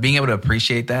 and being able to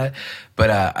appreciate that.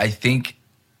 But I think,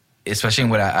 especially in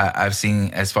what I've seen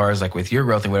as far as like with your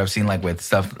growth and what I've seen like with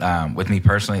stuff with me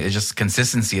personally, it's just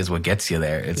consistency is what gets you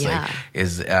there.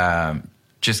 It's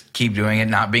just keep doing it,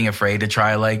 not being afraid to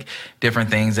try like different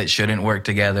things that shouldn't work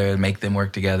together, make them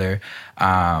work together,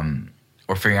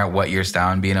 or figuring out what your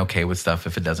style and being okay with stuff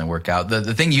if it doesn't work out.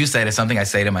 The thing you said is something I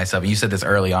say to myself, and you said this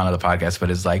early on in the podcast, but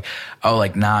it's like,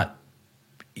 I'm not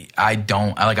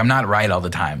right all the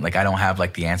time. Like I don't have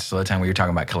like the answers all the time where you're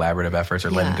talking about collaborative efforts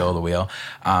or letting go of the wheel.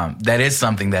 That is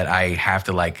something that I have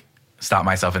to like stop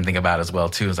myself and think about as well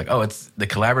too. It's like, it's the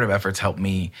collaborative efforts help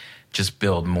me just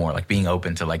build more, like being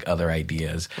open to like other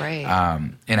ideas. Right.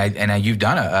 And you've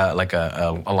done a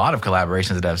lot of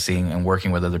collaborations that I've seen and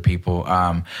working with other people.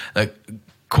 The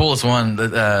coolest one,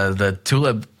 the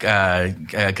Tulip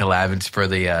collab for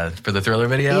the Thriller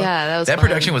video. Yeah, that was that fun.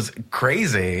 Production was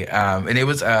crazy. And it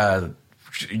was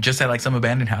just at like some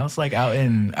abandoned house, like out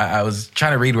in, I was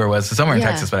trying to read where it was, somewhere in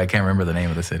Texas, but I can't remember the name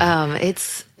of the city.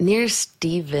 It's near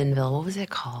Stephenville. What was it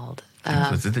called?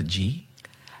 Was it the G?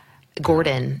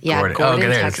 Gordon. Yeah, Gordon,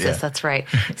 Texas. That's right.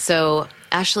 So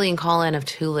Ashley and Colin of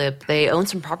Tulip, they own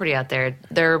some property out there.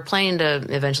 They're planning to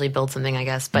eventually build something, I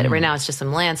guess. But right now it's just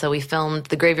some land. So we filmed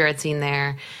the graveyard scene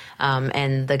there.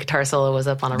 And the guitar solo was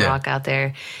up on a rock out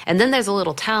there. And then there's a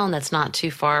little town that's not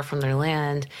too far from their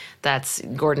land. That's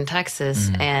Gordon,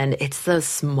 Texas. And it's the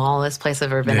smallest place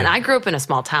I've ever been. And I grew up in a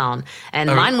small town.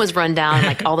 And mine was run down.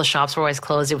 Like all the shops were always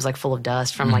closed. It was like full of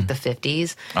dust from like the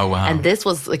 50s. Oh, wow. And this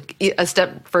was like a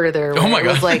step further. Oh, my God.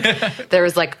 It was like, there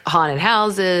was like haunted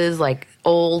houses, like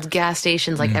old gas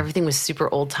stations, like everything was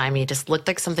super old timey. It just looked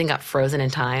like something got frozen in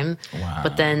time. Wow.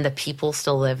 But then the people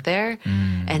still lived there.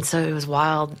 And so it was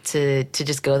wild to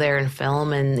just go there and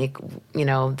film. And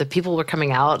the people were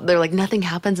coming out. They're like, nothing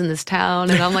happens in this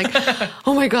town. And I'm like,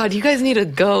 oh my God, you guys need to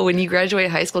go when you graduate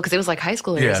high school. Because it was like high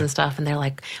schoolers and stuff. And they're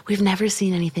like, we've never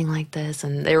seen anything like this.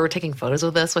 And they were taking photos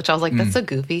with us, which I was like, that's so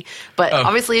goofy. But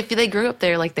obviously if they grew up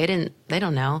there, like they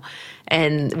don't know.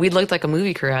 And we looked like a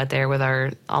movie crew out there with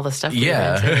all the stuff we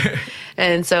rented.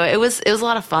 And so it was a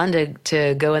lot of fun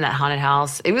to go in that haunted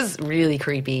house. It was really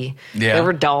creepy. Yeah. There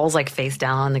were dolls like face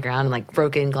down on the ground and like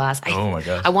broken glass. Oh my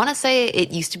gosh. I want to say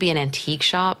it used to be an antique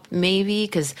shop maybe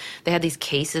because they had these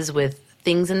cases with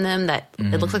things in them that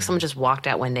it looks like someone just walked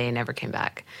out one day and never came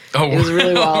back. Oh, it was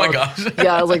really wild. Oh my gosh.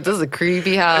 Yeah, I was like, this is a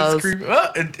creepy house. Creepy.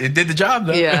 Well, it did the job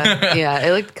though. Yeah,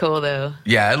 it looked cool though.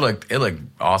 Yeah, it looked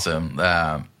awesome.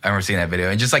 I remember seeing that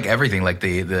video and just like everything, like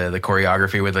the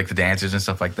choreography with like the dancers and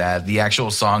stuff like that. The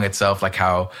actual song itself, like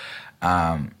how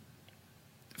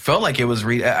felt like it was.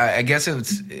 I guess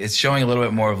it's showing a little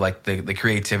bit more of like the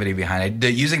creativity behind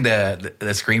it. Using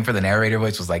the screen for the narrator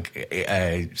voice was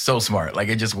like so smart. Like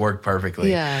it just worked perfectly.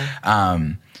 Yeah.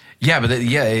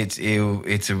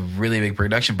 It's a really big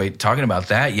production. But talking about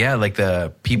that, like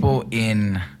the people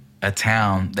in a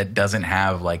town that doesn't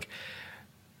have like,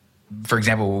 for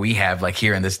example, what we have like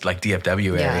here in this like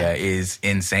DFW area is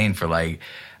insane for like.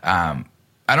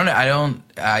 I don't know.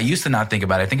 I used to not think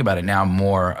about it. I think about it now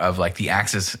more of like the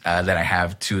access that I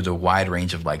have to the wide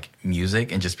range of like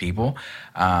music and just people.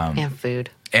 And food.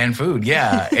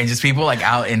 Yeah. And just people like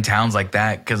out in towns like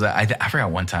that. Cause I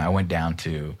forgot one time I went down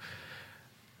to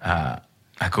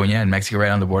Acuña in Mexico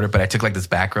right on the border, but I took like this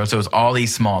back road. So it was all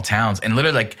these small towns and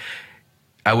literally like,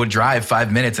 I would drive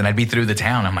 5 minutes and I'd be through the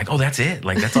town. I'm like, oh, that's it.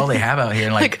 Like, that's all they have out here.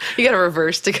 And like you got to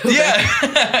reverse to go back.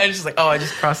 I just like, I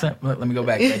just crossed that. Let me go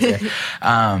back right there.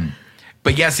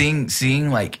 But yeah, seeing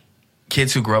like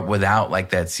kids who grew up without like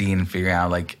that scene and figuring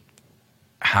out like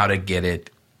how to get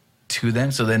it to them.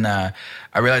 So then I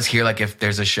realized here, like if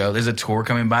there's a tour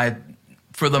coming by,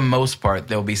 for the most part,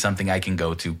 there'll be something I can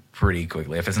go to pretty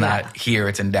quickly. If it's not here,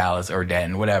 it's in Dallas or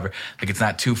Denton, whatever. Like, it's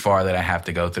not too far that I have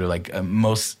to go through. Like,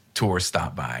 most tours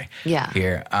stop by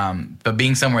here. But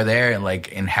being somewhere there and,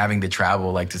 like, and having to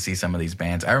travel, like, to see some of these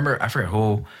bands. I forget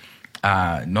who,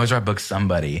 Noise Rock booked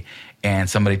somebody, and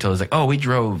somebody told us, like, oh, we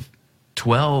drove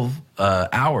 12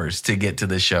 hours to get to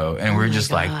the show, and we're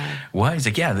just like, what? He's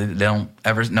like, yeah, they don't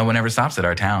ever, no one ever stops at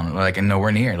our town, like, and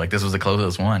nowhere near. Like, this was the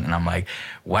closest one, and I'm like,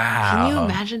 wow. Can you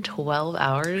imagine 12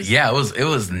 hours? Yeah, it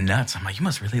was nuts. I'm like, you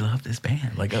must really love this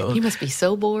band. Like, oh, you must be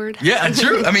so bored. Yeah,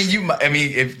 true. I mean,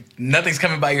 if nothing's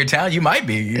coming by your town, you might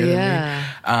be. You know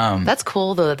what I mean? That's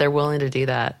cool though that they're willing to do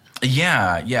that.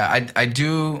 Yeah. I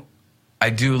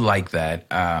do like that.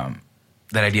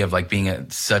 That idea of, like, being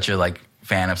such a, like,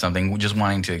 fan of something, just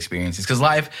wanting to experience this. Because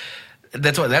live,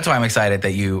 that's why I'm excited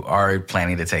that you are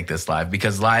planning to take this live,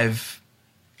 because live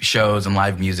shows and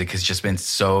live music has just been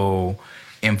so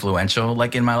influential,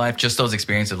 like, in my life. Just those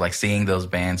experiences, like, seeing those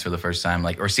bands for the first time,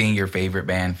 like, or seeing your favorite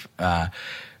band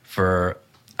for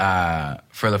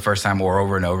the first time or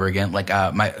over and over again. Like,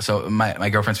 my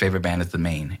girlfriend's favorite band is The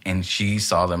Maine, and she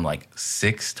saw them, like,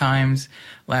 6 times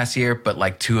last year, but,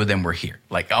 like, 2 of them were here.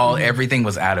 Like, everything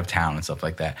was out of town and stuff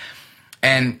like that.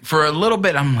 And for a little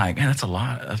bit, I'm like, man, that's a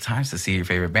lot of times to see your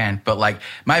favorite band. But, like,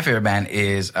 my favorite band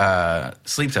is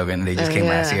Sleep Token. They just came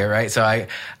last year, right? So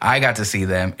I got to see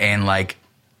them, and, like,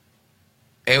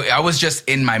 I was just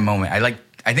in my moment.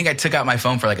 I think I took out my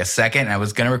phone for, like, a second, and I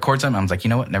was going to record something. I was like, you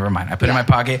know what? Never mind. I put it in my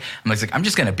pocket. I'm like, I'm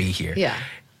just going to be here. Yeah.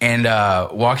 And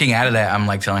walking out of that, I'm,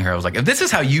 like, telling her, I was like, if this is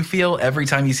how you feel every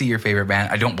time you see your favorite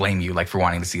band, I don't blame you, like, for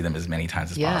wanting to see them as many times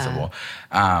as possible.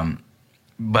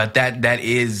 But that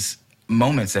is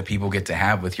moments that people get to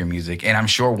have with your music, and I'm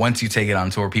sure once you take it on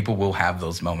tour, people will have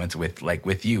those moments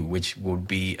with you, which will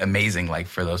be amazing, like,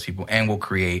 for those people, and will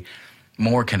create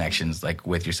more connections, like,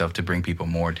 with yourself, to bring people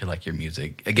more to, like, your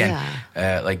music again.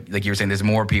 Like you were saying, there's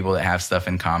more people that have stuff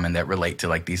in common that relate to,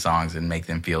 like, these songs and make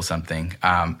them feel something,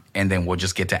 and then we'll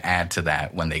just get to add to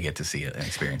that when they get to see it and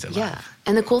experience it live.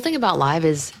 And the cool thing about live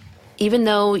is, even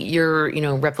though you're,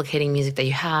 replicating music that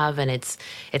you have, and it's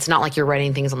not like you're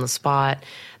writing things on the spot,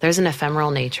 there's an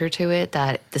ephemeral nature to it,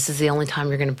 that this is the only time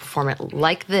you're going to perform it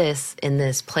like this in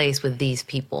this place with these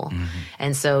people.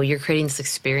 And so you're creating this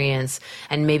experience,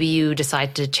 and maybe you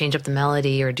decide to change up the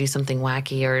melody or do something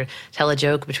wacky or tell a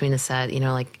joke between the set.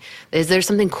 Like, is there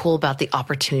something cool about the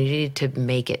opportunity to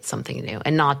make it something new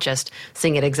and not just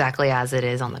sing it exactly as it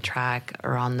is on the track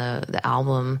or on the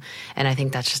album? And I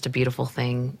think that's just a beautiful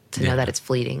thing to know that it's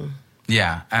fleeting.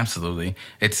 Yeah, absolutely.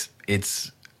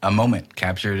 It's a moment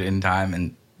captured in time,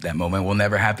 and that moment will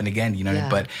never happen again,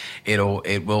 but it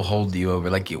will hold you over.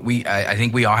 Like, I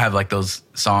think we all have, like, those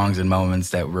songs and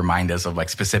moments that remind us of, like,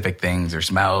 specific things or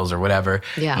smells or whatever.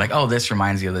 Like, oh, this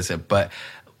reminds you of this. But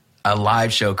a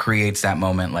live show creates that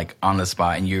moment, like, on the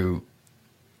spot, and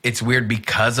it's weird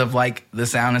because of, like, the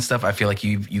sound and stuff. I feel like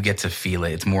you get to feel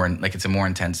it. It's more like, it's a more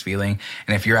intense feeling.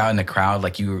 And if you're out in the crowd,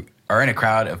 like, you are in a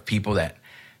crowd of people that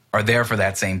are there for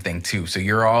that same thing too. So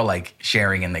you're all, like,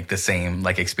 sharing in, like, the same,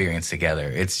 like, experience together.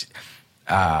 It's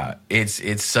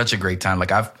such a great time.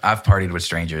 Like, I've partied with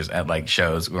strangers at, like,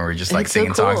 shows where we're just, like,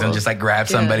 singing songs and just, like, grab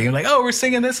somebody and, like, oh, we're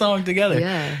singing this song together.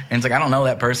 And it's like, I don't know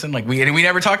that person. Like, we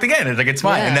never talked again. It's like, it's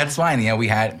fine. And that's fine. We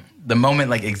had the moment,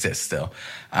 like, exists still,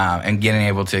 and getting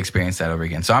able to experience that over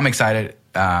again. So I'm excited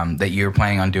that you're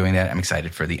planning on doing that. I'm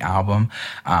excited for the album.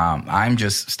 I'm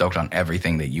just stoked on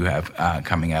everything that you have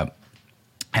coming up.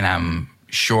 And I'm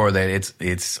sure that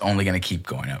it's only going to keep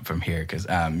going up from here, because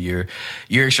you're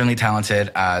extremely talented.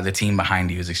 The team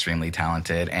behind you is extremely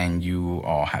talented, and you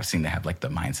all seem to have, like, the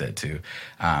mindset to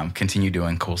continue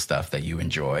doing cool stuff that you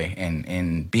enjoy,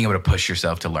 and being able to push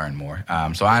yourself to learn more.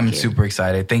 So I'm super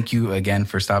excited. Thank you again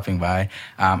for stopping by.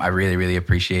 I really, really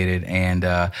appreciate it. And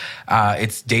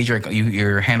it's Daedric.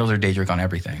 Your handles are Daedric on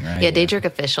everything, right? Yeah, Daedric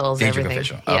Officials. Daedric everything.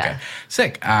 Official. Okay,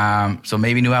 sick. So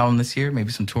maybe new album this year,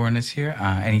 maybe some touring this year.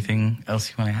 Anything else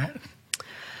you want to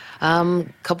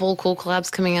add? Couple cool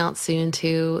collabs coming out soon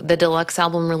too. The deluxe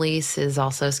album release is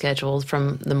also scheduled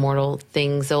from the Mortal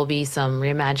Things. There'll be some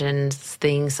reimagined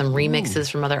things, some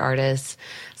remixes from other artists.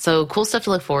 So cool stuff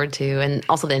to look forward to, and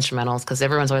also the instrumentals, because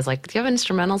everyone's always like, "Do you have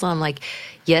instrumentals?" And I'm like,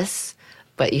 "Yes."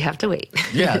 But you have to wait.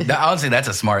 Honestly, that's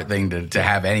a smart thing to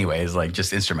have anyways, like,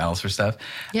 just instrumentals for stuff.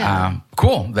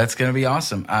 Cool. That's going to be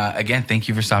awesome. Again, thank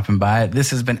you for stopping by. This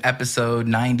has been episode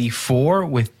 94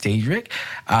 with Daedric.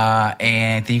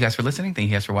 And thank you guys for listening. Thank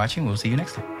you guys for watching. We'll see you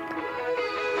next time.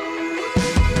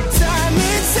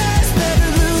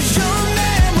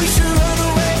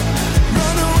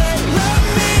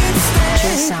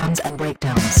 Sounds and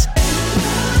breakdowns.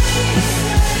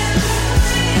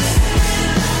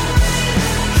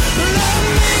 love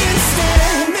me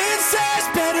instead. It says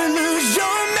better lose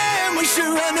your man. We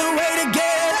should run away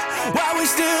together while we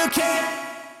still can.